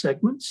 5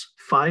 segments,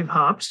 5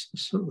 hops.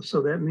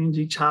 So that means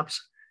each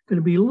hop's going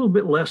to be a little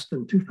bit less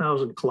than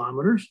 2,000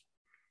 kilometers.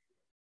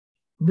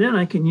 Then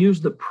I can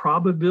use the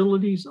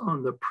probabilities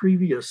on the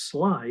previous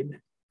slide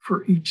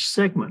for each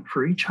segment,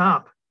 for each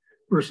hop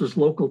versus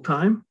local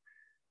time.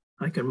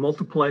 I can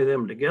multiply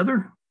them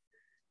together.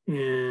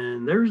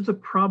 And there's the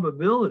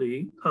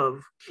probability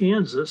of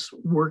Kansas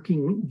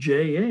working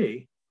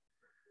JA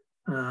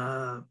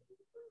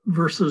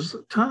versus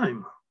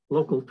time,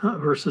 local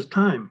time versus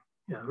time,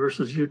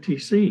 versus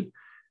UTC.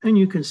 And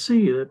you can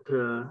see that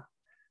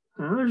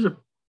there's a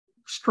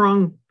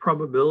strong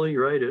probability,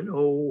 right, at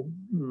about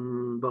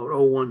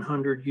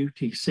 0100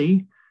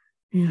 UTC.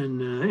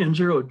 And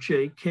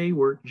N0JK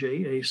worked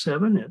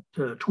JA7 at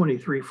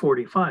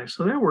 2345.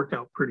 So that worked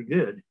out pretty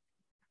good.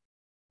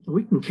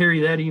 We can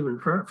carry that even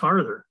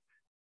farther.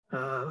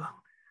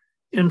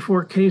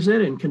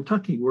 N4KZ in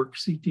Kentucky worked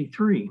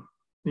CT3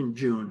 in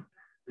June.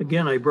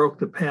 Again, I broke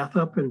the path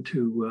up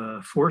into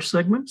 4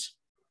 segments,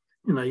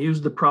 and I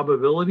used the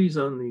probabilities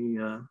on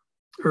the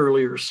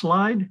earlier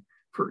slide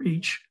for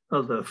each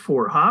of the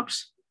 4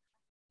 hops.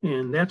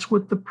 And that's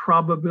what the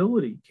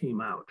probability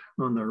came out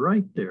on the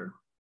right there.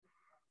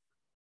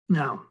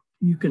 Now,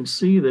 you can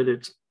see that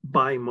it's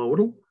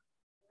bimodal.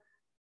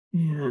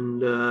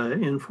 And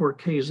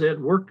N4KZ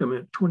worked them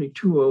at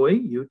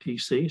 2208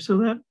 UTC. So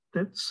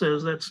that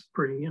says that's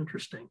pretty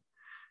interesting.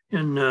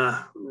 And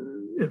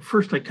at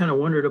first I kind of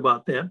wondered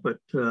about that, but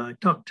I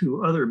talked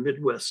to other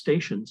Midwest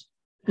stations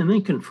and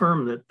they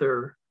confirmed that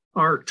there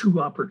are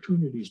 2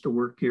 opportunities to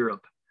work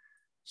Europe.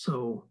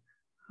 So,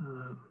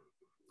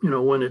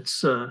 when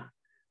it's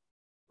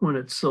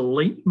a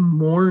late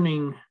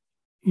morning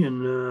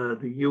in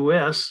the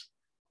US,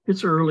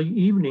 it's early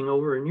evening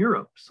over in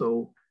Europe.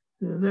 So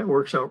that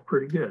works out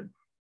pretty good.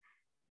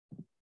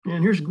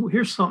 And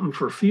here's something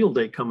for field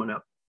day coming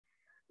up.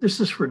 This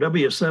is for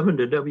W7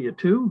 to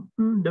W2.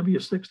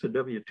 W6 to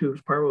W2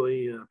 is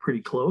probably pretty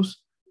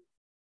close.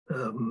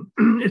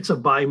 It's a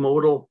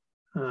bimodal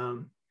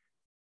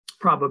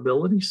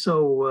probability.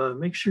 So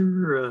make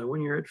sure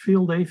when you're at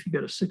field day, if you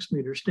got a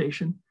 6-meter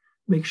station,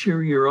 make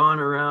sure you're on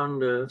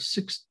around 18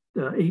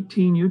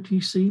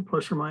 UTC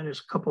plus or minus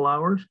a couple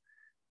hours.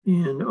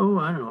 And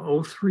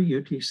 03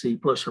 UTC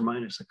plus or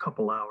minus a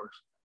couple hours.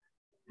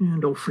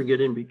 And don't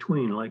forget in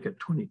between, like at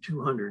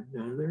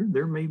 2200,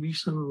 there may be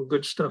some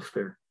good stuff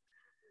there.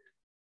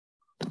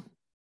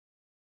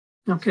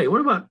 Okay,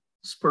 what about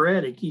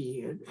sporadic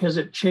E? Has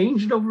it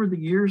changed over the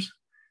years?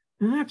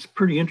 And that's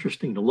pretty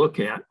interesting to look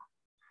at.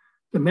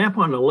 The map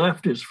on the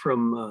left is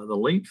from the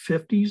late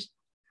 50s.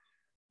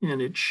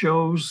 and it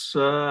shows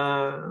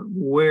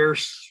where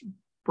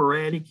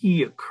sporadic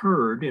E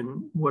occurred.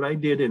 And what I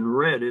did in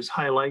red is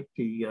highlight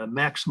the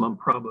maximum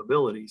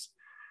probabilities.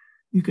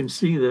 You can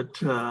see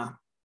that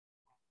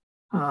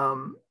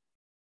one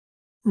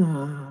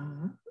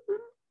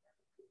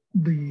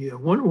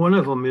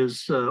of them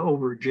is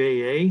over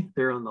JA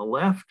there on the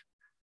left.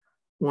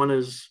 One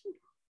is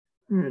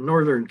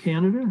northern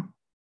Canada,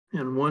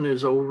 and one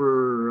is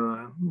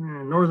over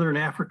northern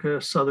Africa,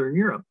 southern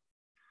Europe.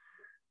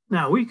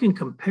 Now we can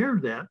compare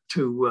that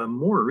to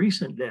more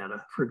recent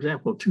data. For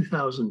example,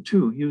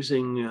 2002,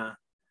 using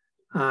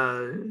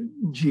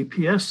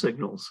GPS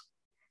signals.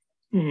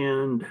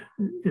 And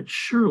it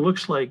sure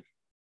looks like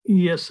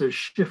ES has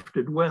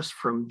shifted west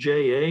from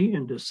JA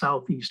into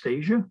Southeast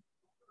Asia.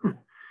 And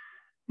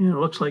it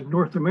looks like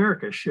North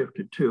America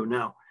shifted too.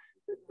 Now,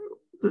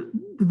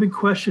 the big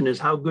question is,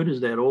 how good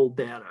is that old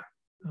data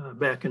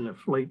back in the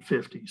late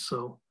 50s?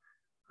 So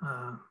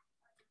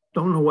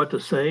don't know what to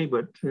say,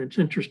 but it's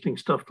interesting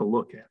stuff to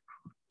look at.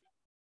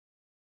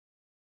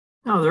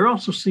 Now, there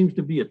also seems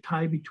to be a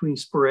tie between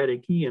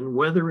sporadic E and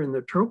weather in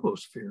the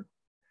troposphere.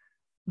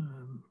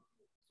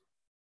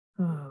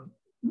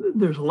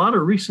 There's a lot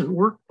of recent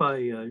work by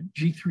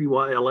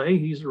G3YLA.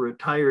 He's a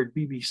retired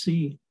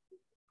BBC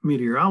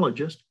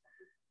meteorologist,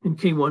 and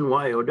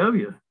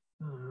K1YOW.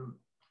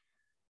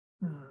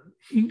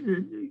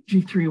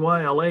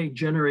 G3YLA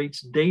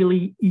generates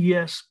daily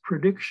ES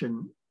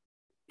prediction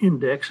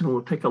index, and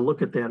we'll take a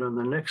look at that on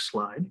the next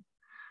slide.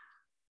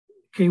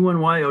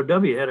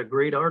 K1YOW had a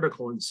great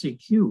article in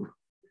CQ,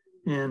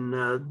 and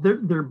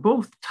they're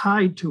both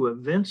tied to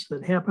events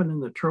that happen in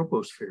the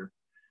troposphere.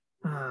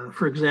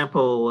 For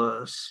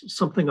example,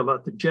 something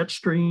about the jet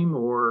stream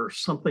or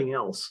something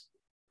else.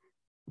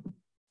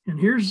 And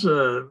here's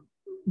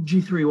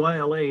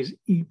G3YLA's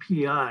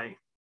EPI,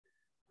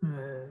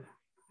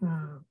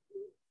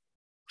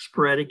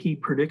 sporadic E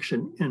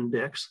prediction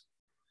index.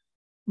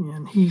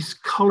 And he's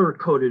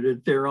color-coded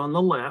it there on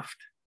the left.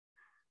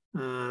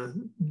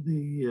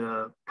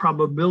 The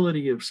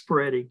probability of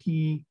sporadic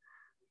E,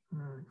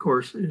 of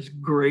course, is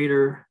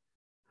greater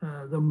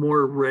the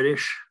more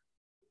reddish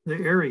the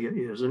area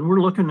is. And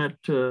we're looking at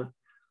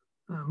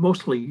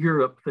mostly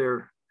Europe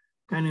there,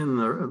 kind of in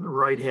the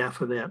right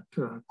half of that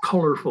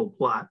colorful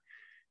plot.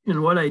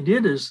 And what I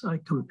did is I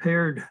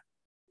compared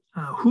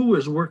who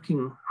was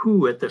working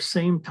who at the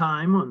same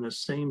time on the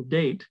same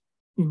date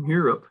in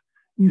Europe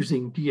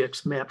using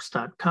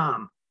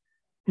dxmaps.com.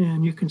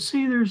 And you can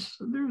see there's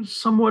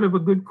somewhat of a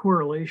good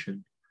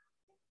correlation.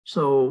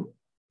 So,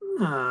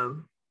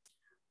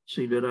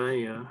 see, did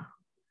I,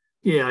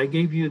 yeah, I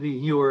gave you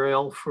the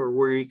URL for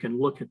where you can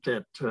look at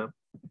that,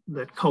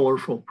 that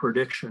colorful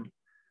prediction.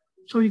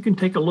 So you can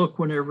take a look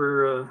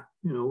whenever,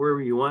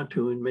 wherever you want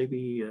to, and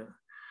maybe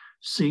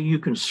see, you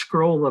can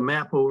scroll the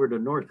map over to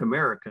North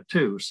America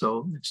too.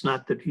 So it's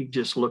not that he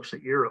just looks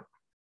at Europe.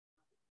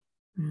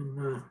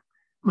 And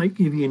might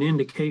give you an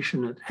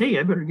indication that, hey,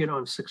 I better get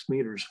on 6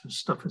 meters because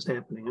stuff is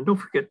happening. And don't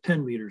forget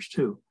 10 meters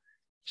too.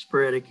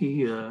 Sporadic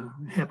E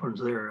happens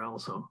there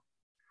also.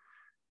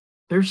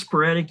 There's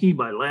sporadic E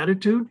by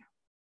latitude.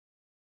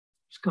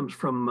 This comes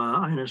from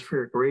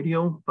Ionospheric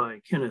Radio by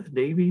Kenneth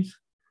Davies.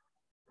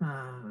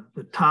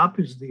 The top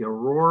is the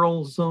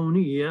auroral zone.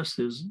 ES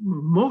is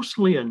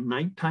mostly a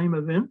nighttime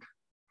event.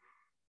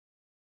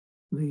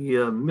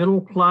 The middle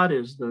plot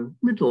is the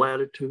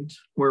mid-latitudes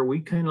where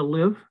we kind of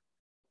live.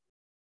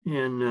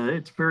 And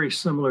it's very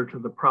similar to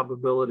the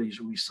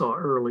probabilities we saw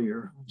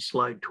earlier on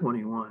slide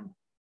 21.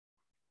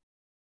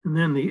 And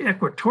then the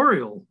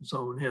equatorial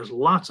zone has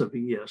lots of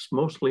ES,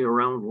 mostly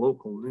around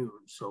local noon.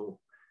 So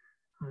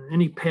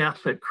any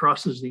path that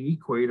crosses the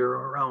equator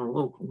around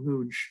local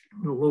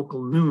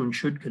noon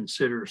should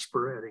consider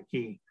sporadic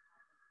E.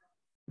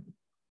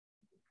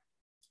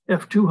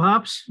 F2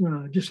 hops,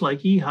 just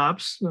like E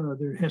hops,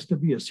 there has to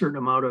be a certain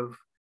amount of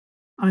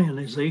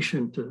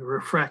ionization to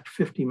refract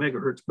 50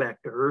 megahertz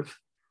back to Earth.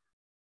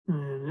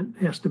 And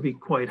it has to be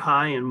quite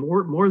high, and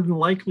more than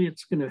likely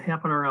it's going to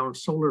happen around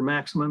solar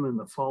maximum in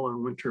the fall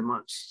and winter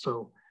months.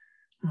 So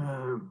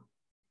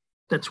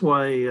that's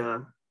why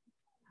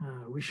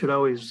we should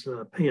always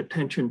pay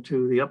attention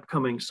to the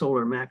upcoming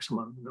solar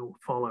maximum in the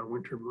fall and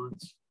winter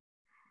months.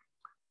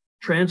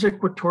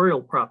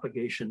 Transequatorial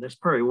propagation, that's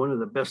probably one of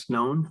the best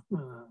known.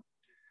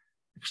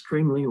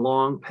 Extremely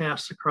long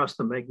paths across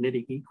the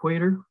magnetic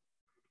equator.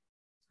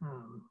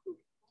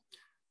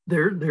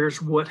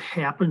 There's what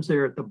happens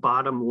there at the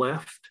bottom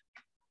left.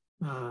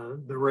 The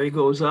ray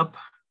goes up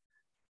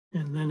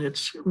and then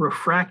it's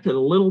refracted a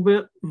little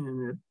bit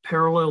and it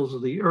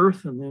parallels the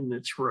Earth, and then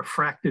it's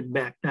refracted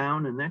back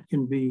down, and that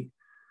can be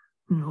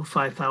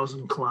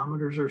 5,000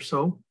 kilometers or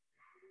so.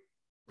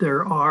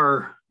 There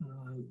are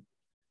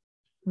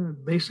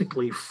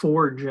basically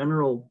 4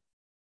 general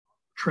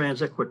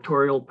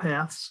transequatorial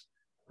paths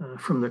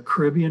from the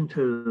Caribbean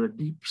to the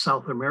deep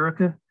South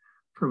America,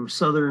 from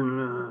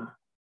southern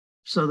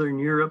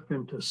Europe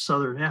into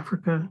southern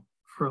Africa,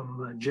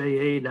 from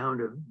JA down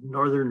to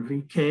northern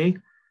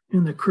VK,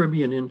 in the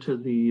Caribbean into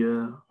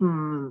the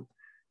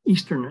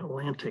Eastern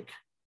Atlantic.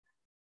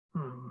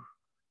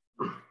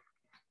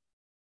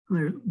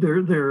 there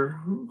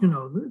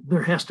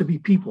has to be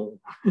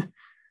people,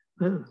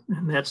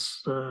 and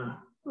that's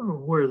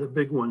where the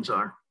big ones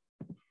are.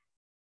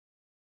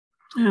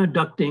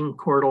 Ducting,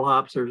 chordal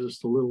hops, there's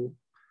just a little,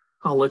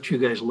 I'll let you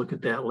guys look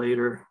at that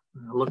later.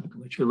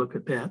 Let you look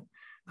at that.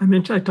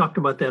 I talked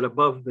about that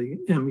above the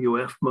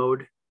MUF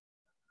mode.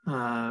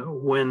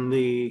 When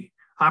the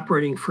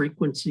operating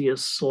frequency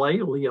is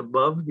slightly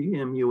above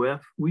the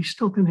MUF, we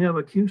still can have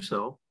a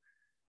QSO.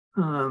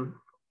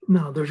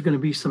 Now there's going to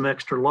be some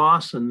extra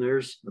loss, and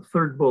there's the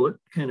third bullet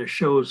kind of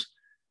shows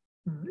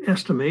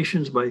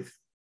estimations by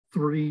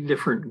 3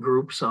 different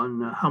groups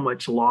on how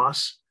much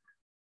loss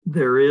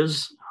there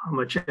is, how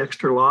much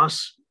extra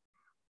loss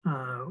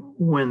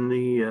when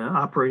the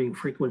operating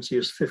frequency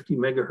is 50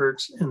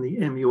 megahertz and the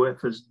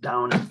MUF is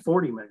down at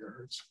 40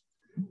 megahertz.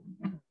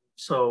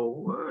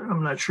 So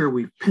I'm not sure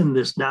we've pinned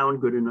this down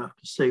good enough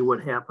to say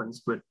what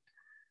happens, but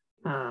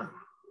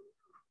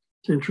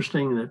it's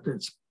interesting that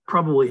it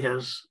probably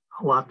has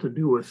a lot to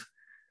do with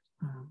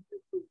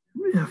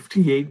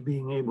FT8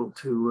 being able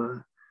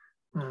to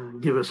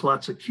give us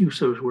lots of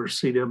QSOs where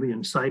CW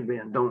and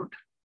sideband don't.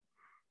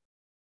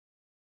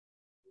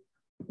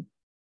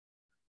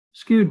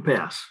 Skewed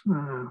paths.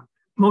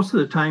 Most of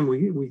the time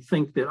we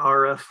think that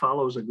RF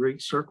follows a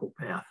great circle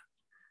path,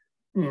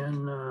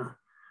 and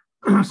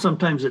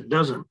sometimes it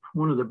doesn't.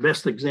 One of the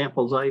best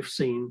examples I've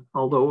seen,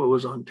 although it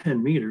was on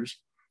 10 meters,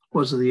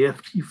 was the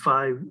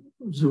FT5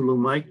 Zulu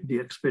Mike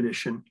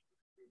expedition.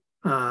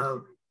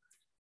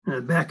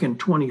 Back in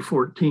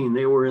 2014,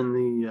 they were in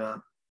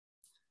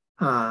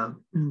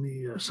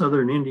the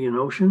Southern Indian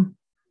Ocean,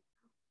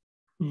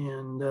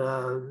 and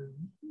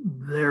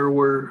there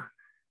were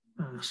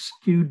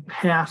skewed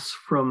paths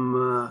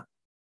from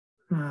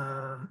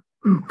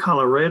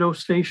Colorado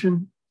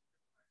station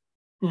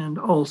and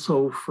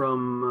also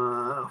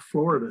from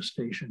Florida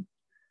station.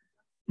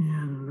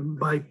 And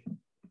by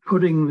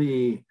putting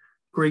the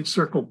great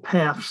circle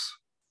paths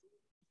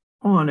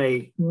on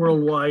a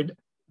worldwide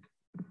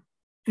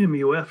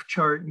MUF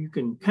chart, you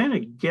can kind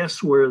of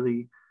guess where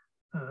the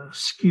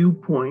skew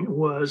point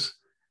was.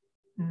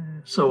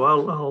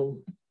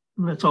 So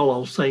that's all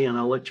I'll say, and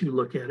I'll let you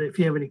look at it. If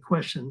you have any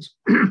questions,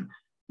 again,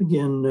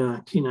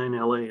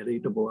 K9LA at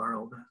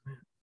ARRL.net.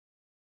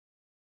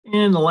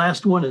 And the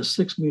last one is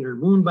 6-meter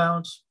moon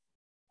bounce.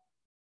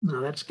 Now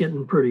that's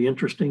getting pretty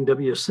interesting.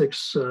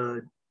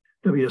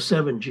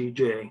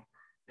 W6JW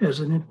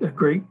has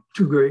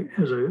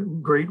a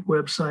great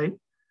website.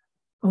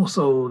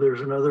 Also,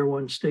 there's another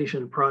one,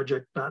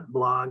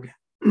 stationproject.blog.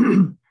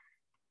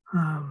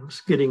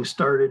 It's getting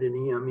started in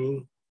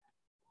EME.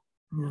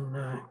 And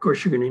of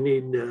course, you're going to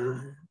need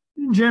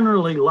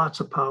generally lots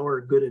of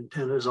power, good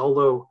antennas,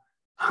 although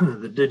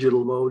the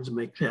digital modes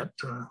make that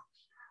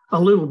a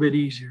little bit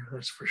easier,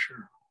 that's for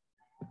sure.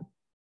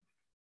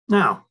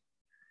 Now,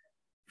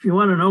 if you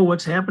want to know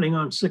what's happening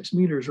on 6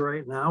 meters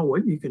right now,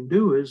 what you can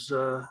do is,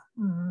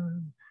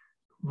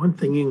 one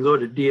thing, you can go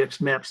to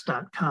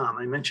dxmaps.com.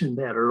 I mentioned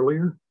that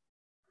earlier.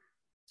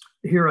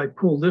 Here I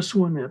pulled this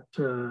one at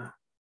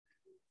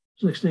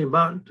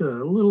about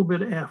a little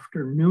bit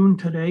after noon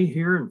today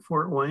here in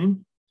Fort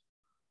Wayne.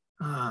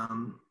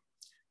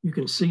 You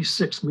can see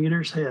 6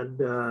 meters had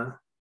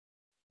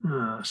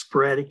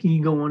sporadic E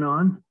going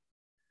on.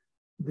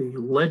 The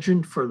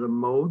legend for the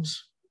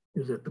modes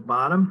is at the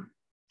bottom.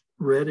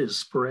 Red is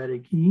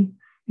sporadic E.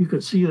 You can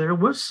see there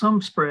was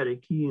some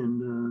sporadic E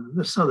in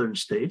the southern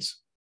states,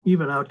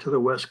 even out to the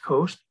West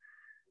Coast.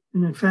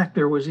 And in fact,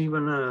 there was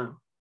even a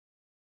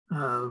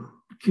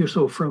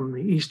QSO from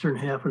the eastern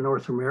half of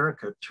North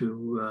America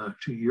to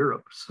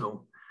Europe.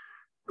 So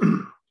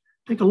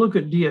take a look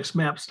at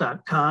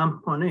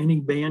dxmaps.com on any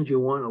band you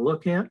want to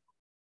look at.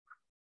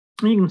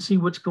 You can see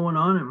what's going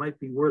on. It might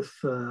be worth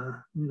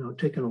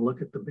taking a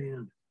look at the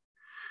band.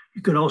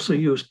 You can also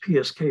use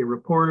PSK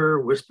Reporter,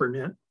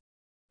 WhisperNet,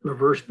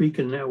 reverse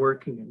beacon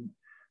networking, and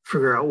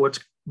figure out what's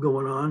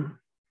going on.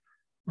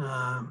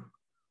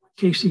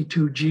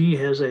 KC2G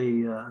has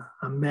a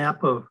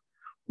map of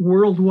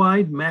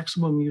worldwide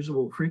maximum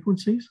usable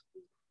frequencies.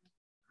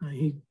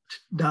 He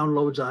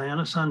downloads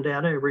Ionoson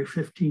data every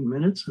 15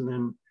 minutes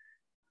and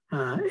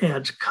then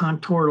adds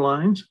contour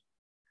lines.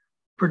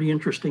 Pretty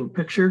interesting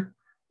picture.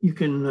 You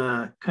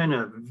can kind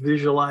of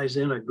visualize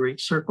in a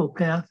great circle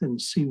path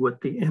and see what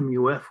the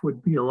MUF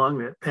would be along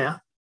that path.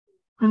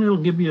 And it'll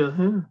give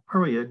you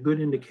probably a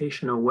good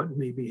indication of what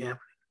may be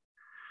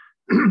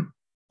happening.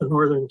 The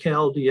Northern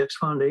Cal DX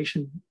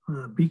Foundation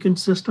beacon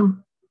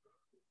system,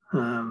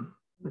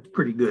 it's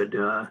pretty good.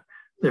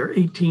 There are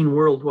 18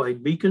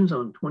 worldwide beacons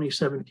on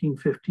 2017,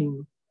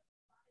 15,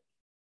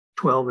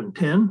 12, and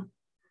 10.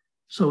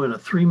 So in a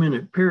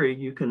 3-minute period,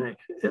 you can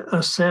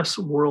assess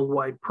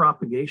worldwide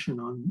propagation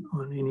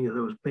on any of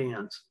those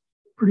bands.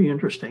 Pretty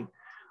interesting.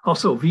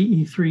 Also,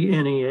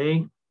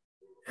 VE3NEA,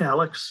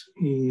 Alex,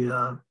 he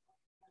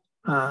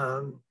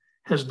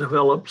has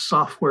developed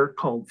software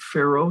called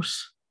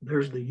Pharos.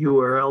 There's the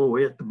URL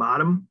way at the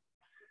bottom.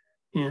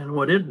 And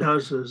what it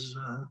does is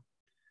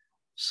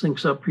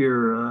syncs up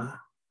your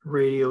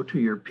radio to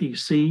your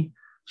PC,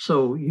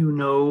 so you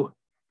know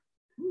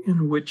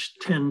in which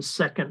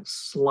 10-second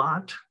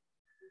slot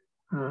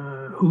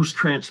who's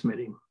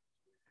transmitting.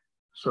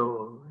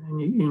 So,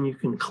 and you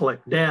can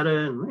collect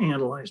data and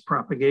analyze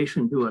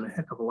propagation, doing a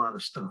heck of a lot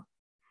of stuff.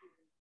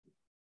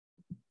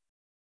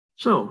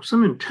 So,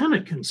 some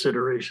antenna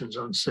considerations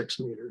on 6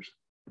 meters.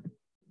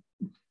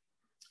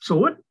 So,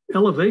 what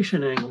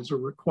elevation angles are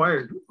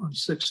required on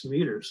 6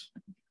 meters?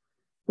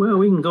 Well,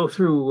 we can go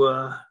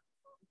through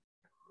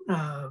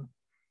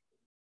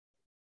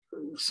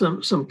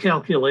some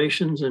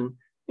calculations, and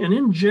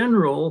in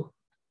general,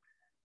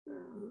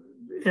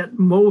 at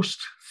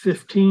most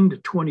 15 to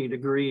 20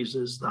 degrees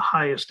is the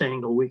highest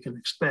angle we can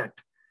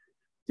expect.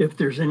 If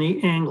there's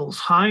any angles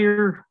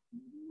higher,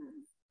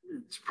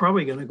 it's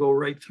probably going to go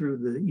right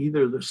through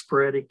either the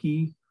sporadic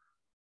E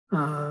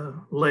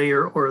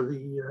layer or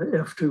the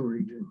F2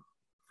 region.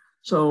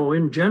 So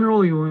in general,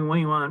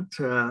 we want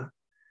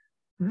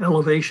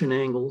elevation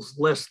angles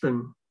less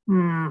than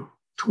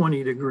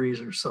 20 degrees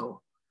or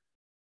so.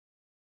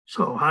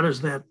 So how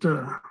does that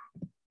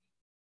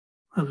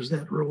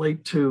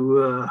relate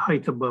to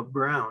height above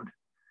ground?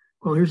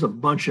 Well, here's a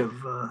bunch of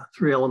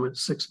 3-element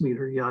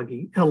 6-meter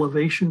Yagi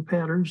elevation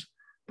patterns.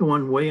 The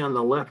one way on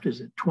the left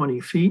is at 20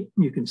 feet.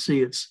 You can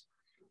see it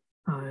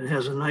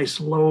has a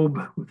nice lobe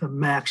with a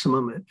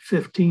maximum at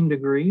 15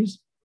 degrees.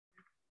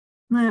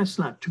 That's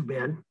not too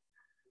bad.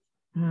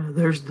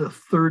 There's the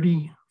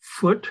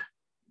 30-foot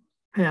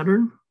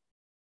pattern.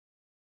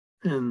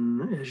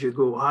 And as you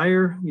go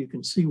higher, you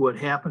can see what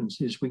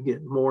happens is we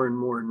get more and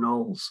more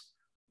nulls.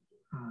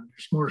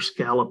 There's more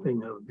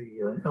scalloping of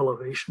the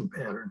elevation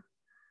pattern.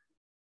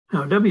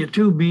 Now,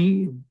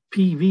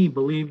 W2PV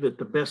believed that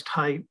the best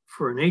height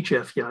for an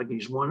HF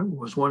Yagi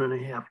was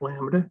 1.5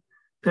 lambda.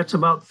 That's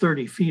about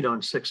 30 feet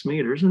on 6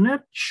 meters, and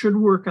that should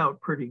work out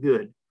pretty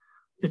good.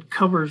 It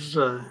covers,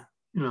 the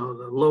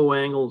low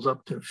angles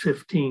up to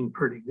 15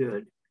 pretty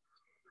good.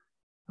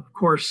 Of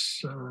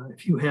course,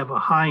 if you have a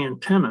high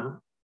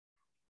antenna,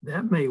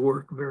 that may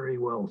work very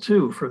well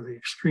too for the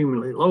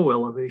extremely low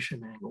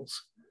elevation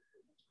angles.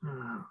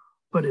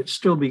 But it'd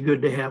still be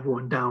good to have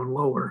one down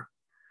lower,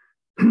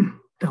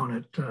 down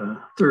at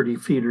 30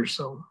 feet or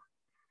so.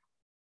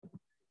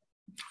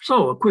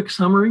 So a quick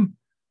summary,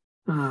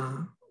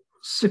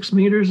 6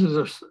 meters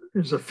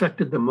is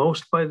affected the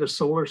most by the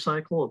solar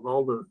cycle of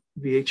all the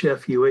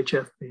VHF,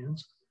 UHF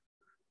bands.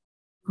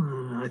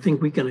 I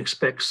think we can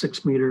expect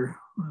 6-meter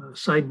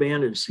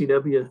sideband and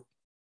CW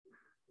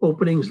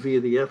openings via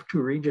the F2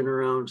 region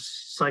around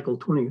cycle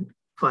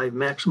 25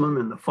 maximum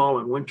in the fall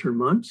and winter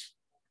months.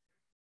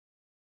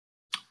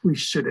 We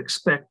should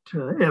expect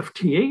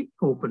FT8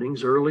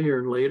 openings earlier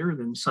and later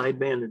than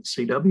sideband and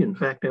CW. In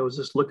fact, I was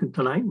just looking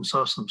tonight and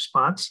saw some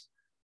spots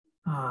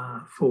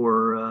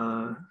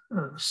for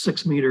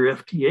 6-meter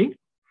FT8.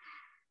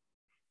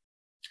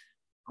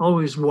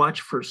 Always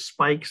watch for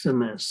spikes in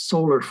the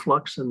solar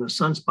flux and the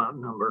sunspot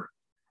number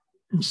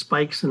and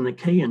spikes in the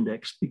K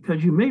index,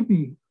 because you may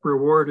be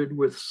rewarded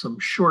with some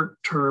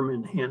short-term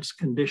enhanced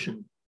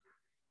condition.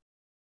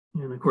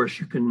 And of course,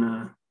 you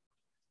can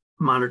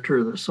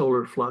monitor the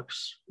solar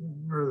flux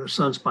or the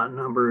sunspot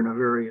number in a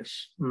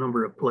various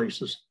number of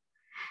places.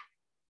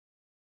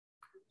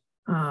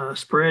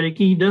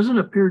 Sporadic E doesn't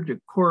appear to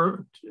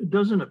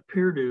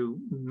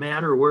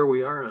matter where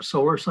we are in a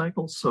solar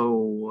cycle,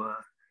 so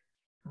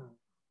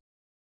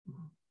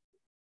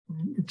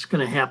it's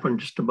going to happen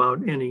just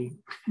about any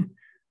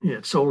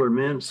solar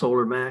min,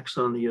 solar max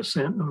on the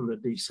ascent, on the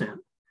descent.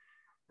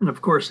 And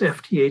of course,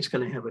 FT8 is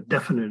going to have a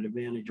definite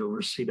advantage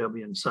over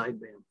CW and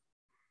sideband.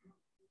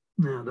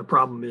 Now, the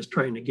problem is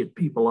trying to get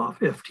people off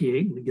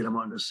FT8 and to get them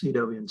onto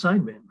CW and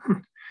sideband.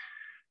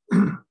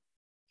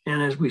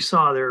 And as we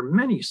saw, there are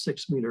many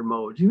 6-meter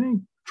modes. You may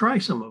try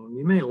some of them.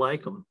 You may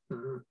like them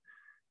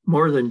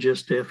more than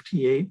just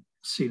FT8,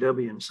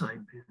 CW, and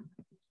sideband.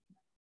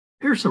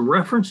 Here's some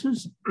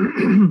references.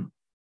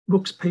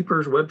 Books,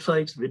 papers,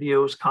 websites,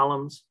 videos,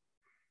 columns.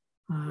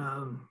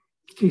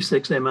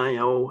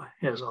 K6MIO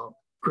has a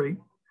great,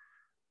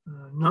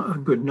 a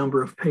good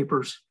number of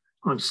papers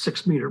on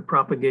 6-meter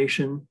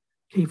propagation.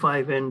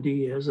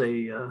 K5ND has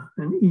an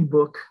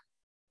ebook.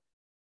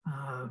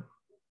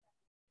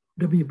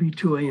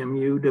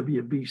 WB2AMU,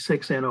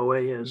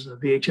 WB6NOA has a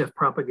VHF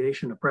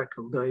Propagation, a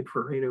practical guide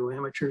for radio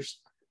amateurs,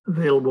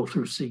 available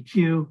through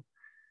CQ.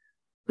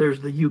 There's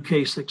the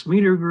UK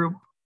 6-meter group.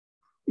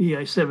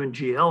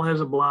 EI7GL has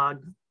a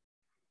blog.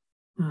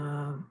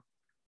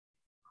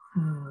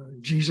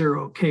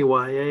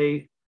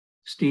 G0KYA,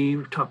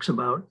 Steve talks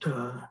about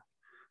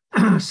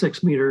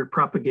 6-meter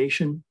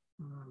propagation.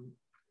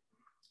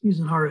 He's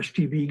an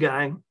RSGB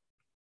guy.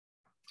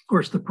 Of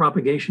course, the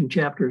propagation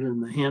chapters in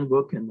the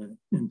handbook and the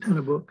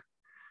antenna book.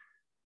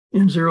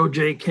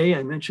 N0JK,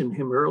 I mentioned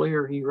him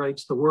earlier. He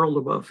writes The World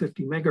Above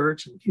 50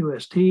 Megahertz in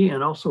QST,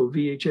 and also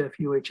VHF,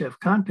 UHF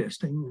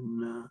contesting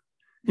in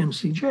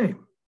NCJ.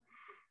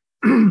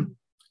 In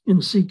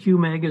CQ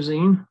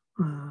magazine,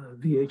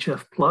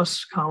 VHF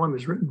Plus column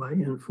is written by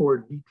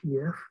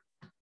N4DTF.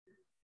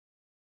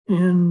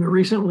 And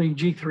recently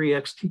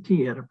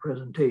G3XTT had a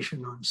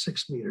presentation on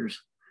 6 meters,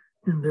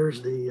 and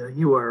there's the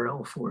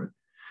URL for it.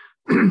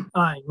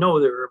 I know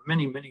there are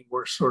many, many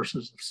more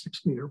sources of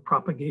 6 meter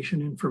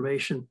propagation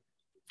information,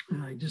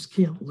 and I just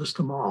can't list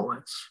them all.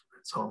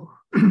 That's all.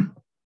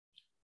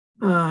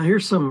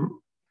 Here's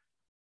some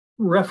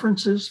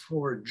references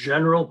for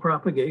general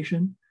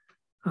propagation.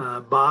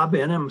 Bob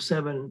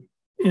NM7M,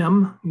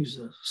 he's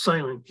a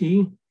silent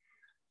key.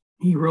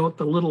 He wrote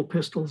the Little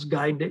Pistol's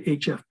Guide to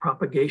HF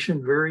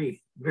Propagation.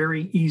 Very,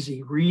 very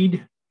easy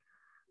read.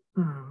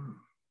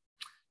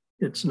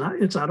 It's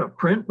out of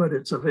print, but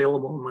it's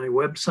available on my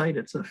website.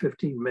 It's a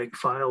 15 meg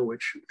file,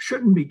 which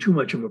shouldn't be too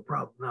much of a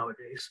problem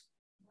nowadays.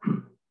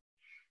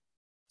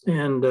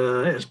 And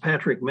as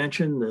Patrick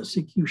mentioned, the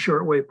CQ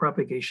Shortwave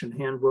Propagation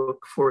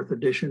Handbook, 4th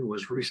edition,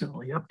 was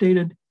recently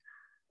updated.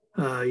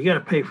 You got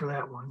to pay for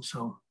that one.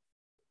 So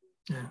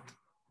yeah,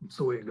 that's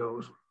the way it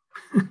goes.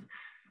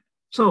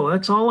 So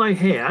that's all I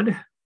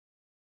had.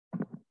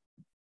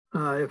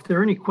 If there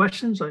are any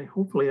questions,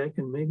 hopefully I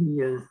can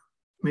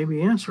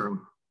maybe answer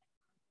them.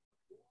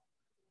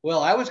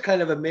 Well, I was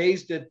kind of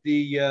amazed at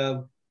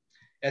the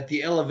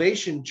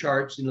elevation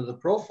charts, the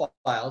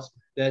profiles,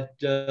 that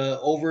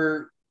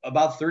over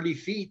about 30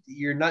 feet,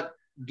 you're not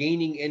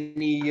gaining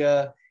any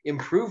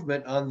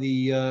improvement on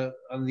the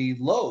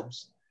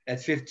lobes at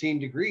 15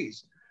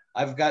 degrees.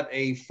 I've got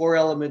a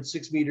 4-element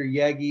 6 meter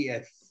Yagi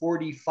at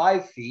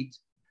 45 feet,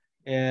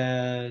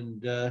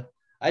 and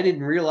I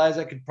didn't realize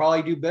I could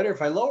probably do better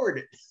if I lowered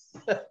it.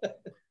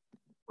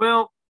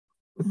 Well,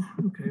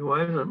 okay,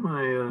 why isn't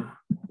my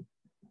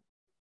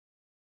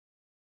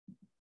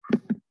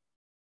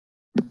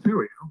there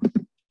we go.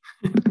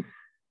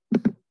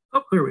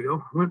 Oh, there we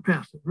go. Went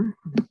past it. Right?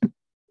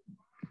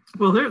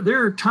 Well,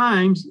 there are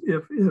times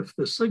if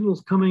the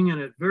signal's coming in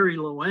at very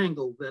low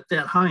angle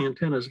that high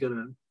antenna is going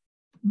to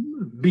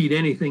beat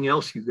anything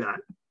else you got.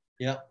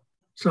 Yeah.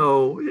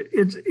 So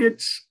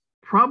it's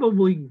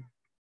probably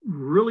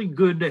really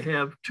good to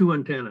have 2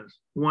 antennas,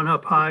 one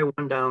up high,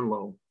 one down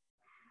low,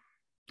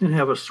 and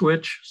have a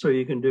switch so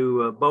you can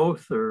do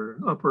both, or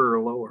upper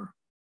or lower.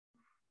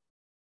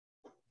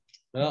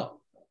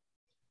 Well,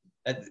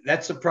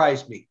 that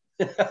surprised me.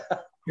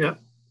 Yeah.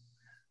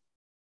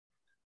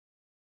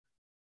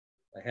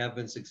 I have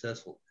been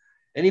successful.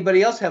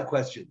 Anybody else have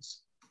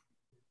questions?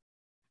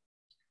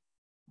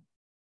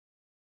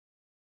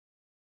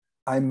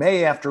 I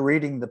may after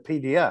reading the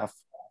PDF.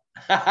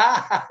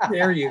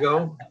 There you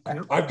go.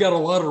 Yep. I've got a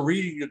lot of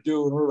reading to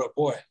do in order.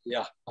 Boy,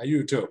 yeah, I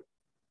do too.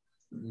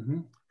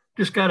 Mm-hmm.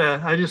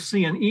 I just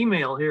see an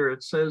email here.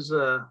 It says,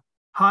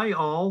 "Hi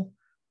all,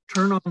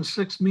 turn on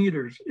 6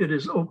 meters. It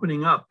is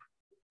opening up."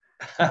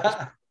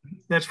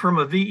 That's from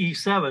a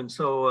VE7.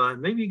 So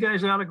maybe you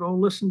guys ought to go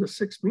listen to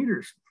 6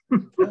 meters.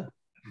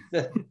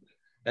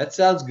 That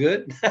sounds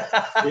good.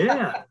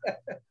 Yeah.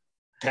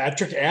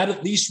 Patrick, add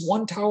at least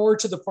 1 tower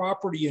to the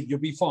property and you'll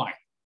be fine.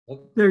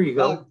 There you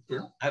go.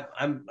 Well, yeah.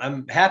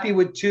 I'm happy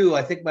with 2.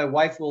 I think my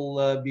wife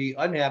will be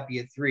unhappy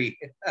at 3.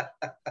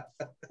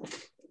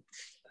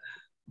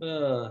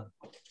 There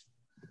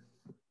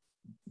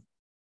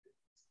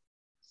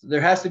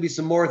has to be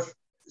some more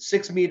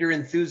 6 meter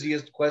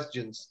enthusiast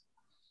questions.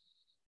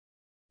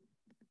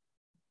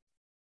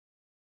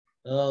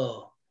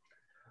 Oh,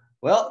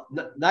 well,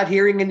 not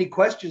hearing any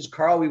questions,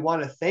 Carl. We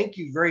want to thank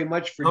you very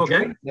much for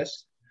joining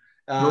us.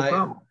 No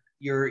problem.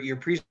 Your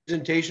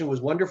presentation was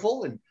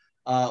wonderful, and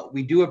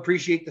we do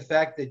appreciate the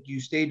fact that you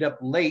stayed up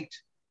late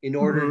in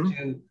order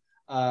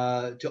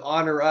to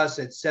honor us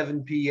at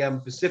 7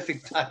 p.m.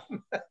 Pacific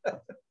time.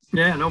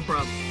 Yeah, no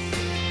problem.